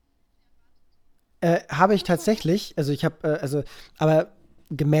 Habe ich tatsächlich, also ich habe, aber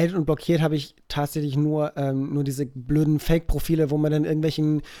gemeldet und blockiert habe ich tatsächlich nur diese blöden Fake-Profile, wo man dann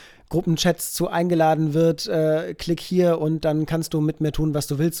irgendwelchen Gruppenchats zu eingeladen wird, klick hier und dann kannst du mit mir tun, was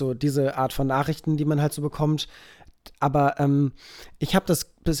du willst, so diese Art von Nachrichten, die man halt so bekommt. Aber ich habe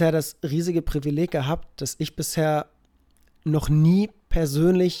bisher das riesige Privileg gehabt, dass ich bisher noch nie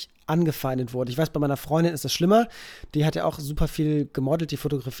persönlich angefeindet wurde. Ich weiß, bei meiner Freundin ist das schlimmer. Die hat ja auch super viel gemodelt. Die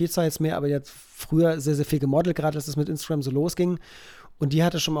fotografiert zwar jetzt mehr, aber die hat früher sehr, sehr viel gemodelt, gerade als es mit Instagram so losging. Und die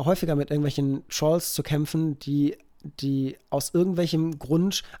hatte schon mal häufiger mit irgendwelchen Trolls zu kämpfen, die aus irgendwelchem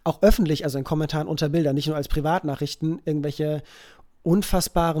Grund auch öffentlich, also in Kommentaren unter Bildern, nicht nur als Privatnachrichten, irgendwelche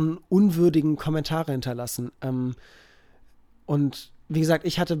unfassbaren, unwürdigen Kommentare hinterlassen. Und wie gesagt,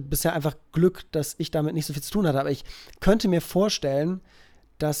 ich hatte bisher einfach Glück, dass ich damit nicht so viel zu tun hatte. Aber ich könnte mir vorstellen,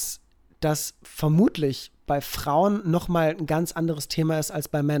 dass das vermutlich bei Frauen nochmal ein ganz anderes Thema ist als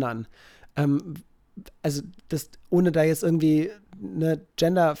bei Männern. Also das, ohne da jetzt irgendwie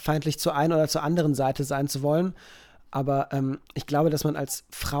genderfeindlich zur einen oder zur anderen Seite sein zu wollen, aber ich glaube, dass man als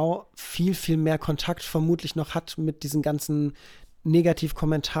Frau viel, viel mehr Kontakt vermutlich noch hat mit diesen ganzen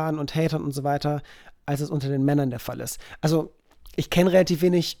Negativkommentaren und Hatern und so weiter, als es unter den Männern der Fall ist. Also ich kenne relativ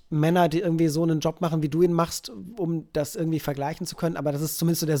wenig Männer, die irgendwie so einen Job machen, wie du ihn machst, um das irgendwie vergleichen zu können. Aber das ist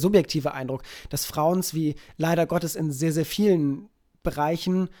zumindest so der subjektive Eindruck, dass Frauen es wie leider Gottes in sehr, sehr vielen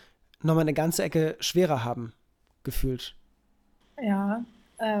Bereichen nochmal eine ganze Ecke schwerer haben, gefühlt. Ja,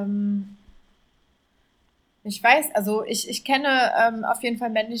 Ich weiß, also ich kenne auf jeden Fall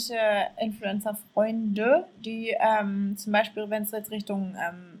männliche Influencer-Freunde, die zum Beispiel, wenn es jetzt Richtung,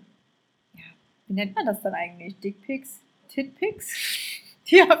 ja, wie nennt man das dann eigentlich? Dickpics? Titpics?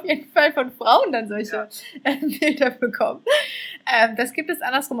 Die auf jeden Fall von Frauen dann solche Bilder bekommen. Das gibt es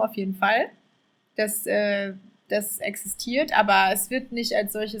andersrum auf jeden Fall. Das existiert, aber es wird nicht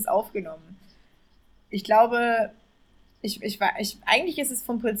als solches aufgenommen. Ich glaube, eigentlich ist es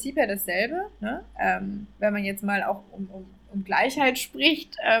vom Prinzip her dasselbe, ne? Wenn man jetzt mal auch um Gleichheit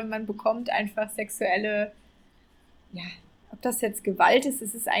spricht, man bekommt einfach sexuelle, ja, ob das jetzt Gewalt ist,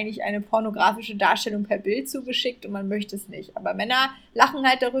 es ist eigentlich eine pornografische Darstellung per Bild zugeschickt und man möchte es nicht. Aber Männer lachen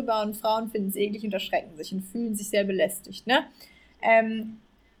halt darüber und Frauen finden es eklig und erschrecken sich und fühlen sich sehr belästigt, ne?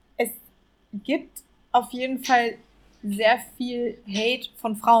 Es gibt auf jeden Fall sehr viel Hate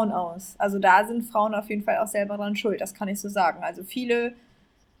von Frauen aus. Also da sind Frauen auf jeden Fall auch selber dran schuld, das kann ich so sagen. Also viele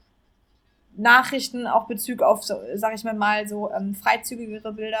Nachrichten auch Bezug auf, so, sag ich mal, so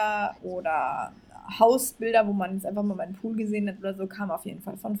freizügigere Bilder oder Hausbilder, wo man jetzt einfach mal meinen Pool gesehen hat oder so, kam auf jeden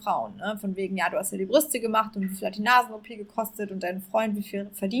Fall von Frauen. Ne? Von wegen, ja, du hast ja die Brüste gemacht und wie viel hat die Nasen-OP gekostet und dein Freund, wie viel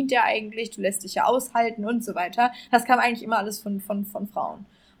verdient der eigentlich, du lässt dich ja aushalten und so weiter. Das kam eigentlich immer alles von Frauen.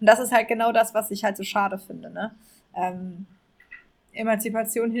 Und das ist halt genau das, was ich halt so schade finde, ne?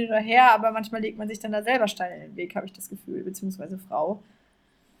 Emanzipation hin oder her, aber manchmal legt man sich dann da selber Steine in den Weg, habe ich das Gefühl, beziehungsweise Frau.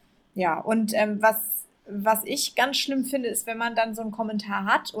 Ja, und was ich ganz schlimm finde, ist, wenn man dann so einen Kommentar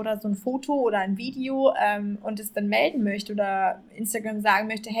hat oder so ein Foto oder ein Video und es dann melden möchte oder Instagram sagen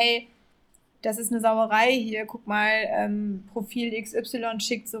möchte, hey, das ist eine Sauerei hier, guck mal, Profil XY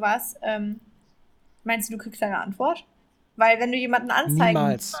schickt sowas. Meinst du kriegst eine Antwort? Weil wenn du jemanden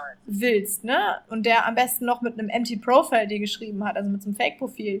anzeigen willst, ne, und der am besten noch mit einem Empty Profile dir geschrieben hat, also mit so einem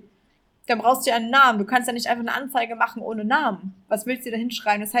Fake-Profil, dann brauchst du ja einen Namen. Du kannst ja nicht einfach eine Anzeige machen ohne Namen. Was willst du da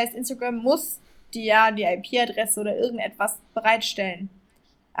hinschreiben? Das heißt, Instagram muss dir ja die IP-Adresse oder irgendetwas bereitstellen.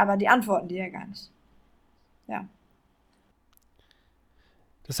 Aber die antworten dir ja gar nicht. Ja.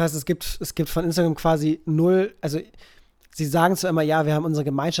 Das heißt, es gibt von Instagram quasi null, also sie sagen zwar immer, ja, wir haben unsere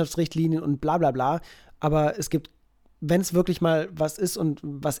Gemeinschaftsrichtlinien und bla bla bla, aber es gibt, wenn es wirklich mal was ist und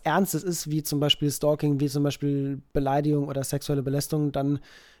was Ernstes ist, wie zum Beispiel Stalking, wie zum Beispiel Beleidigung oder sexuelle Belästigung, dann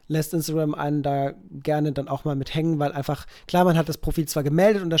lässt Instagram einen da gerne dann auch mal mit hängen, weil einfach, klar, man hat das Profil zwar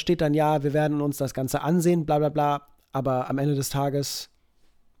gemeldet und da steht dann, ja, wir werden uns das Ganze ansehen, bla bla bla, aber am Ende des Tages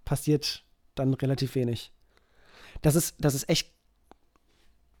passiert dann relativ wenig. Das ist echt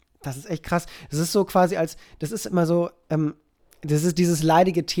krass. Das ist so quasi das ist immer so, das ist dieses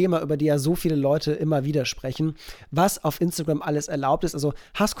leidige Thema, über die ja so viele Leute immer wieder sprechen, was auf Instagram alles erlaubt ist. Also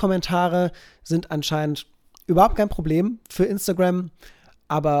Hasskommentare sind anscheinend überhaupt kein Problem für Instagram,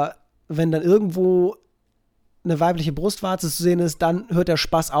 aber wenn dann irgendwo eine weibliche Brustwarze zu sehen ist, dann hört der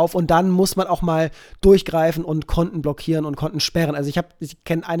Spaß auf und dann muss man auch mal durchgreifen und Konten blockieren und Konten sperren. Also ich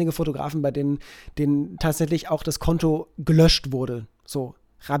kenne einige Fotografen, bei denen tatsächlich auch das Konto gelöscht wurde. So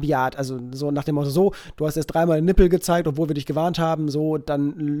rabiat, also so nach dem Motto, so, du hast jetzt 3-mal den Nippel gezeigt, obwohl wir dich gewarnt haben, so,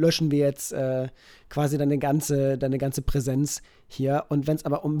 dann löschen wir jetzt quasi deine ganze Präsenz hier. Und wenn es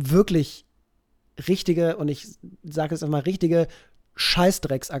aber um wirklich richtige, und ich sage jetzt einmal richtige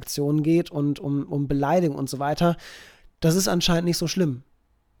Scheißdrecksaktionen geht und um Beleidigung und so weiter, das ist anscheinend nicht so schlimm.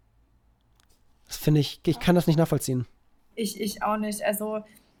 Das finde ich kann das nicht nachvollziehen. Ich auch nicht, also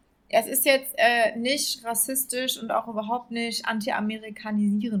es ist jetzt nicht rassistisch und auch überhaupt nicht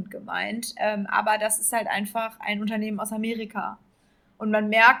anti-amerikanisierend gemeint, aber das ist halt einfach ein Unternehmen aus Amerika. Und man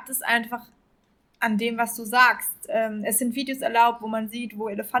merkt es einfach an dem, was du sagst. Es sind Videos erlaubt, wo man sieht, wo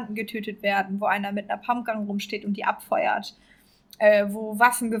Elefanten getötet werden, wo einer mit einer Pumpgun rumsteht und die abfeuert, wo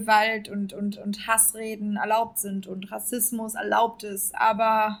Waffengewalt und Hassreden erlaubt sind und Rassismus erlaubt ist.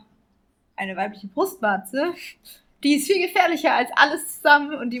 Aber eine weibliche Brustwarze, die ist viel gefährlicher als alles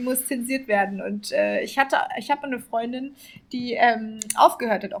zusammen und die muss zensiert werden. Und ich habe eine Freundin, die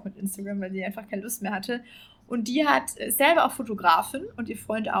aufgehört hat auch mit Instagram, weil sie einfach keine Lust mehr hatte. Und die hat selber auch Fotografin und ihr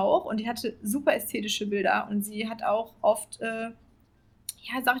Freund auch. Und die hatte super ästhetische Bilder. Und sie hat auch oft,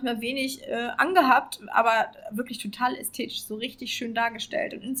 sag ich mal, wenig angehabt, aber wirklich total ästhetisch, so richtig schön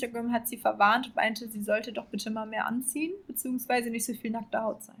dargestellt. Und Instagram hat sie verwarnt und meinte, sie sollte doch bitte mal mehr anziehen, beziehungsweise nicht so viel nackte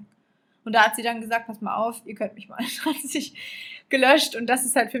Haut zeigen. Und da hat sie dann gesagt, pass mal auf, ihr könnt mich mal. Dann hat sie sich gelöscht und das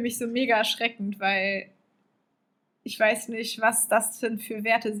ist halt für mich so mega erschreckend, weil ich weiß nicht, was das für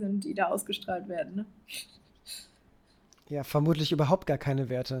Werte sind, die da ausgestrahlt werden. Ne? Ja, vermutlich überhaupt gar keine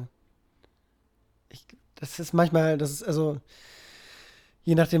Werte. Das ist also,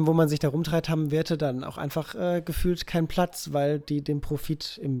 je nachdem, wo man sich da rumtreibt, haben Werte dann auch einfach gefühlt keinen Platz, weil die dem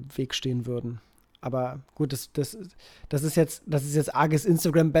Profit im Weg stehen würden. Aber gut, das ist jetzt arges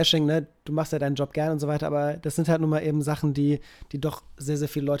Instagram-Bashing, ne? Du machst ja deinen Job gern und so weiter, aber das sind halt nun mal eben Sachen, die doch sehr, sehr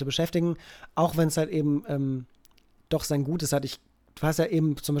viele Leute beschäftigen. Auch wenn es halt eben doch sein Gutes hat. Du hast ja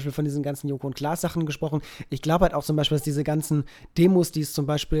eben zum Beispiel von diesen ganzen Joko und Klaas Sachen gesprochen. Ich glaube halt auch zum Beispiel, dass diese ganzen Demos, die es zum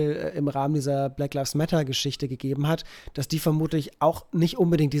Beispiel im Rahmen dieser Black Lives Matter Geschichte gegeben hat, dass die vermutlich auch nicht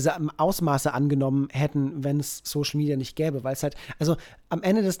unbedingt diese Ausmaße angenommen hätten, wenn es Social Media nicht gäbe. Weil es halt, also am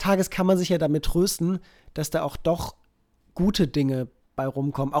Ende des Tages kann man sich ja damit trösten, dass da auch doch gute Dinge bei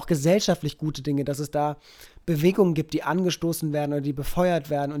rumkommen, auch gesellschaftlich gute Dinge, dass es da Bewegungen gibt, die angestoßen werden oder die befeuert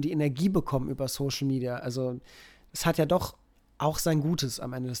werden und die Energie bekommen über Social Media. Also es hat ja doch auch sein Gutes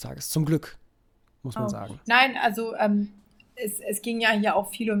am Ende des Tages. Zum Glück, muss man sagen. Nein, also es ging ja hier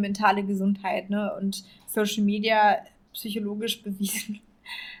auch viel um mentale Gesundheit, ne? Und Social Media, psychologisch bewiesen,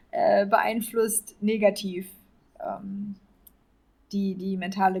 beeinflusst negativ die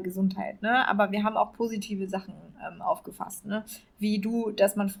mentale Gesundheit, ne? Aber wir haben auch positive Sachen aufgefasst, ne? Wie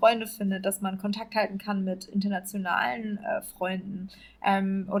dass man Freunde findet, dass man Kontakt halten kann mit internationalen Freunden,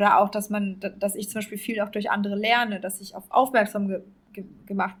 oder auch, dass ich zum Beispiel viel auch durch andere lerne, dass ich aufmerksam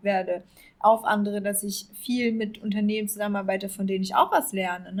gemacht werde auf andere, dass ich viel mit Unternehmen zusammenarbeite, von denen ich auch was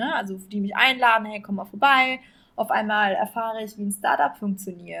lerne, ne? Also die mich einladen, hey, komm mal vorbei. Auf einmal erfahre ich, wie ein Startup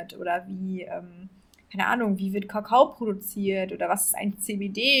funktioniert oder wie keine Ahnung, wie wird Kakao produziert oder was ist eigentlich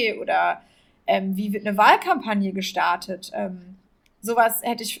CBD oder wie wird eine Wahlkampagne gestartet. Sowas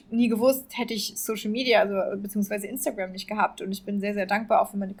hätte ich nie gewusst, hätte ich Social Media, also beziehungsweise Instagram nicht gehabt. Und ich bin sehr, sehr dankbar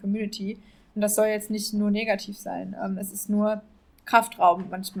auch für meine Community. Und das soll jetzt nicht nur negativ sein. Es ist nur kraftraubend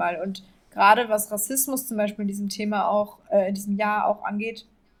manchmal. Und gerade was Rassismus zum Beispiel in diesem Thema auch, in diesem Jahr auch angeht,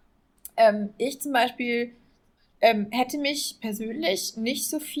 ich zum Beispiel hätte mich persönlich nicht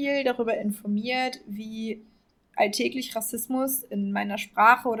so viel darüber informiert, wie alltäglich Rassismus in meiner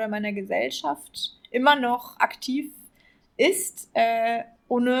Sprache oder meiner Gesellschaft immer noch aktiv ist,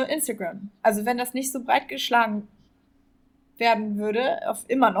 ohne Instagram. Also wenn das nicht so breit geschlagen werden würde,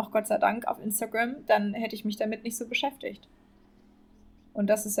 immer noch, Gott sei Dank, auf Instagram, dann hätte ich mich damit nicht so beschäftigt. Und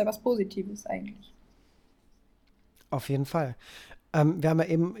das ist ja was Positives eigentlich. Auf jeden Fall. Wir haben ja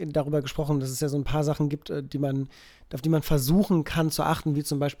eben darüber gesprochen, dass es ja so ein paar Sachen gibt, auf die man versuchen kann zu achten, wie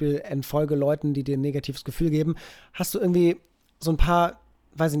zum Beispiel entfolge Leuten, die dir ein negatives Gefühl geben. Hast du irgendwie so ein paar,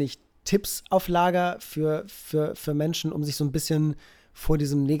 weiß ich nicht, Tipps auf Lager für Menschen, um sich so ein bisschen vor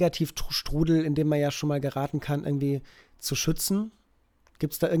diesem Negativstrudel, in dem man ja schon mal geraten kann, irgendwie zu schützen?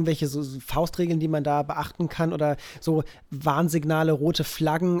 Gibt es da irgendwelche so Faustregeln, die man da beachten kann oder so Warnsignale, rote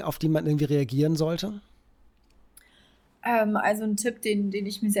Flaggen, auf die man irgendwie reagieren sollte? Also ein Tipp, den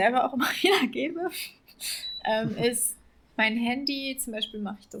ich mir selber auch immer wieder gebe, ist mein Handy, zum Beispiel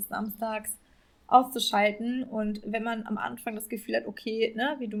mache ich das samstags, auszuschalten. Und wenn man am Anfang das Gefühl hat, okay,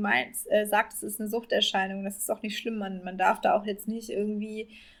 ne, wie du meinst, sagt, es ist eine Suchterscheinung, das ist auch nicht schlimm, man darf da auch jetzt nicht irgendwie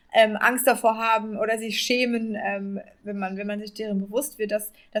Angst davor haben oder sich schämen, wenn man sich deren bewusst wird,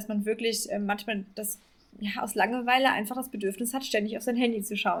 dass man wirklich manchmal das aus Langeweile einfach das Bedürfnis hat, ständig auf sein Handy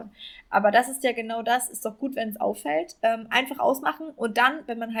zu schauen. Aber das ist ja genau das, ist doch gut, wenn es auffällt. Einfach ausmachen und dann,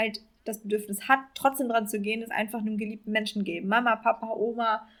 wenn man halt das Bedürfnis hat, trotzdem dran zu gehen, es einfach einem geliebten Menschen geben. Mama, Papa,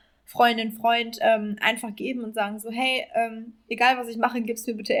 Oma, Freundin, Freund, einfach geben und sagen so, hey, egal was ich mache, gib's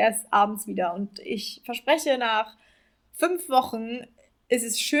mir bitte erst abends wieder. Und ich verspreche, nach 5 Wochen ist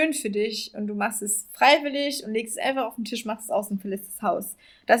es schön für dich und du machst es freiwillig und legst es einfach auf den Tisch, machst es aus und verlässt das Haus.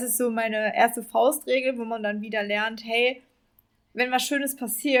 Das ist so meine erste Faustregel, wo man dann wieder lernt, hey, wenn was Schönes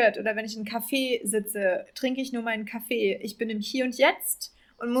passiert oder wenn ich in einem Café sitze, trinke ich nur meinen Kaffee. Ich bin im Hier und Jetzt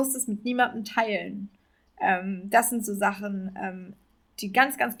und muss es mit niemandem teilen. Das sind so Sachen, die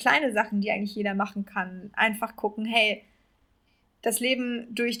ganz, ganz kleine Sachen, die eigentlich jeder machen kann. Einfach gucken, hey, das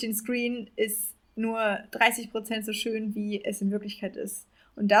Leben durch den Screen ist nur 30% so schön, wie es in Wirklichkeit ist.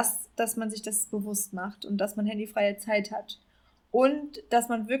 Und dass man sich das bewusst macht und dass man handyfreie Zeit hat. Und dass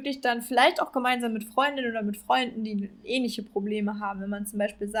man wirklich dann vielleicht auch gemeinsam mit Freundinnen oder mit Freunden, die ähnliche Probleme haben, wenn man zum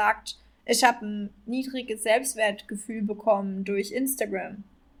Beispiel sagt, ich habe ein niedriges Selbstwertgefühl bekommen durch Instagram,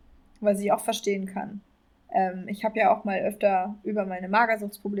 was ich auch verstehen kann. Ich habe ja auch mal öfter über meine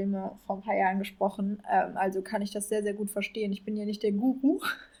Magersuchtsprobleme vor ein paar Jahren gesprochen, also kann ich das sehr, sehr gut verstehen. Ich bin ja nicht der Guru,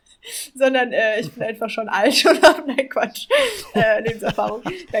 sondern ich bin einfach schon alt und habe, nein, Quatsch, Lebenserfahrung,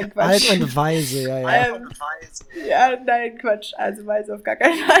 nein, Quatsch. Alt und weise, ja. Ja, nein, Quatsch, also weise auf gar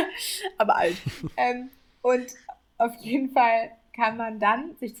keinen Fall, aber alt. Und auf jeden Fall kann man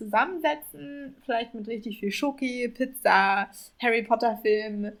dann sich zusammensetzen, vielleicht mit richtig viel Schoki, Pizza, Harry Potter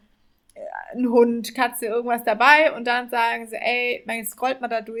Film, ein Hund, Katze, irgendwas dabei und dann sagen sie, ey, man scrollt mal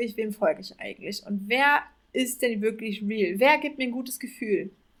da durch, wem folge ich eigentlich? Und wer ist denn wirklich real? Wer gibt mir ein gutes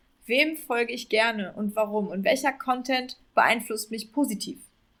Gefühl? wem folge ich gerne und warum und welcher Content beeinflusst mich positiv.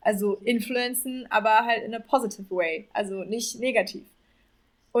 Also influenzen, aber halt in a positive way, also nicht negativ.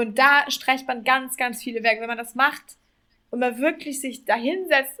 Und da streicht man ganz, ganz viele weg. Wenn man das macht und man wirklich sich da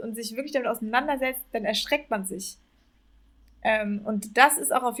hinsetzt und sich wirklich damit auseinandersetzt, dann erschreckt man sich. Und das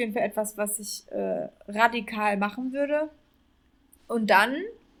ist auch auf jeden Fall etwas, was ich radikal machen würde. Und dann,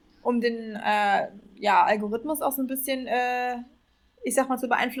 um den Algorithmus auch so ein bisschen, ich sag mal, zu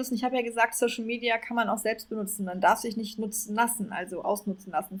beeinflussen, ich habe ja gesagt, Social Media kann man auch selbst benutzen. Man darf sich nicht nutzen lassen, also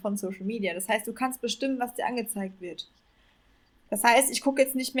ausnutzen lassen von Social Media. Das heißt, du kannst bestimmen, was dir angezeigt wird. Das heißt, ich gucke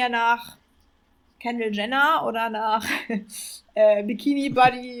jetzt nicht mehr nach Kendall Jenner oder nach Bikini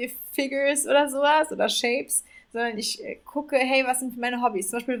Body Figures oder sowas oder Shapes, sondern ich gucke, hey, was sind meine Hobbys?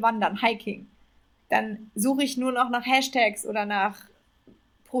 Zum Beispiel Wandern, Hiking. Dann suche ich nur noch nach Hashtags oder nach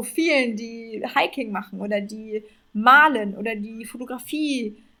Profilen, die Hiking machen oder die malen oder die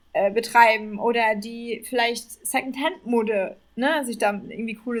Fotografie betreiben oder die vielleicht Secondhand-Mode, ne, sich da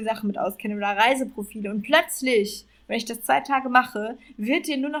irgendwie coole Sachen mit auskennen oder Reiseprofile. Und plötzlich, wenn ich das 2 Tage mache, wird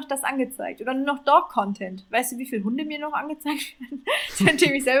dir nur noch das angezeigt oder nur noch Dog-Content. Weißt du, wie viele Hunde mir noch angezeigt werden,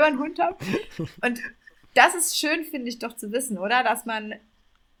 seitdem ich selber einen Hund habe? Und das ist schön, finde ich, doch zu wissen, oder? Dass man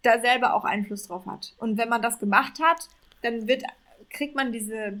da selber auch Einfluss drauf hat. Und wenn man das gemacht hat, dann kriegt man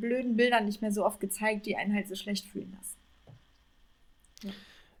diese blöden Bilder nicht mehr so oft gezeigt, die einen halt so schlecht fühlen lassen. Ja.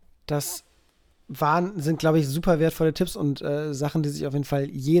 Das sind, glaube ich, super wertvolle Tipps und Sachen, die sich auf jeden Fall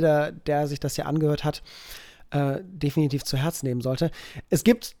jeder, der sich das ja angehört hat, definitiv zu Herzen nehmen sollte. Es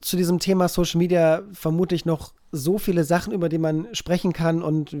gibt zu diesem Thema Social Media vermutlich noch so viele Sachen, über die man sprechen kann,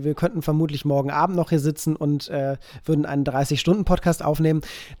 und wir könnten vermutlich morgen Abend noch hier sitzen und würden einen 30-Stunden-Podcast aufnehmen.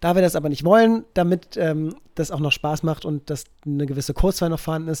 Da wir das aber nicht wollen, damit das auch noch Spaß macht und dass eine gewisse Kurzweil noch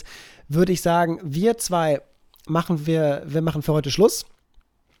vorhanden ist, würde ich sagen, wir machen für heute Schluss.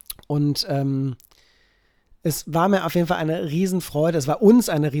 Und es war mir auf jeden Fall eine Riesenfreude. Es war uns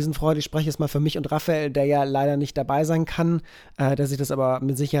eine Riesenfreude. Ich spreche jetzt mal für mich und Raphael, der ja leider nicht dabei sein kann, der sich das aber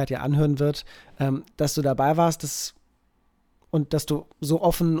mit Sicherheit ja anhören wird, dass du dabei warst und dass du so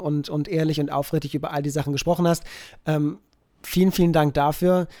offen und ehrlich und aufrichtig über all die Sachen gesprochen hast. Vielen, vielen Dank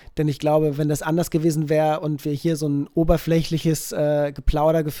dafür, denn ich glaube, wenn das anders gewesen wäre und wir hier so ein oberflächliches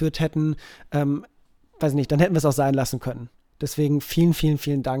Geplauder geführt hätten, weiß nicht, dann hätten wir es auch sein lassen können. Deswegen vielen, vielen,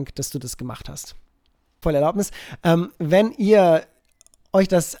 vielen Dank, dass du das gemacht hast. Voll Erlaubnis. Wenn ihr euch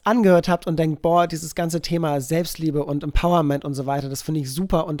das angehört habt und denkt, boah, dieses ganze Thema Selbstliebe und Empowerment und so weiter, das finde ich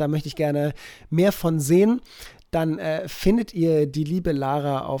super und da möchte ich gerne mehr von sehen, dann findet ihr die liebe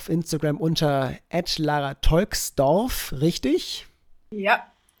Lara auf Instagram unter @LaraTolksdorf, richtig? Ja,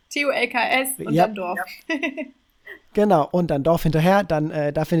 TULKS und ja. Dann Dorf. Ja. Genau, und dann Dorf hinterher, dann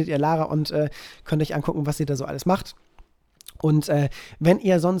da findet ihr Lara und könnt euch angucken, was sie da so alles macht. Und wenn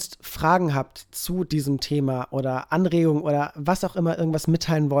ihr sonst Fragen habt zu diesem Thema oder Anregungen oder was auch immer irgendwas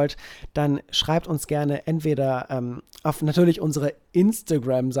mitteilen wollt, dann schreibt uns gerne entweder auf natürlich unsere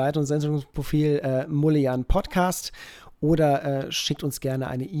Instagram-Seite, unser Instagram-Profil Mullejan Podcast, oder schickt uns gerne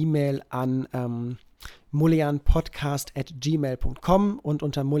eine E-Mail an mullejanpodcast@gmail.com, und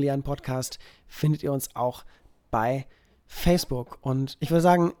unter Mullejan Podcast findet ihr uns auch bei Facebook. Und ich würde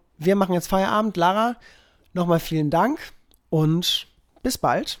sagen, wir machen jetzt Feierabend. Lara, nochmal vielen Dank. Und bis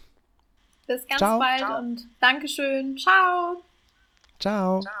bald. Bis ganz bald. Ciao. Und Dankeschön. Ciao.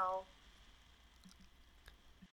 Ciao. Ciao.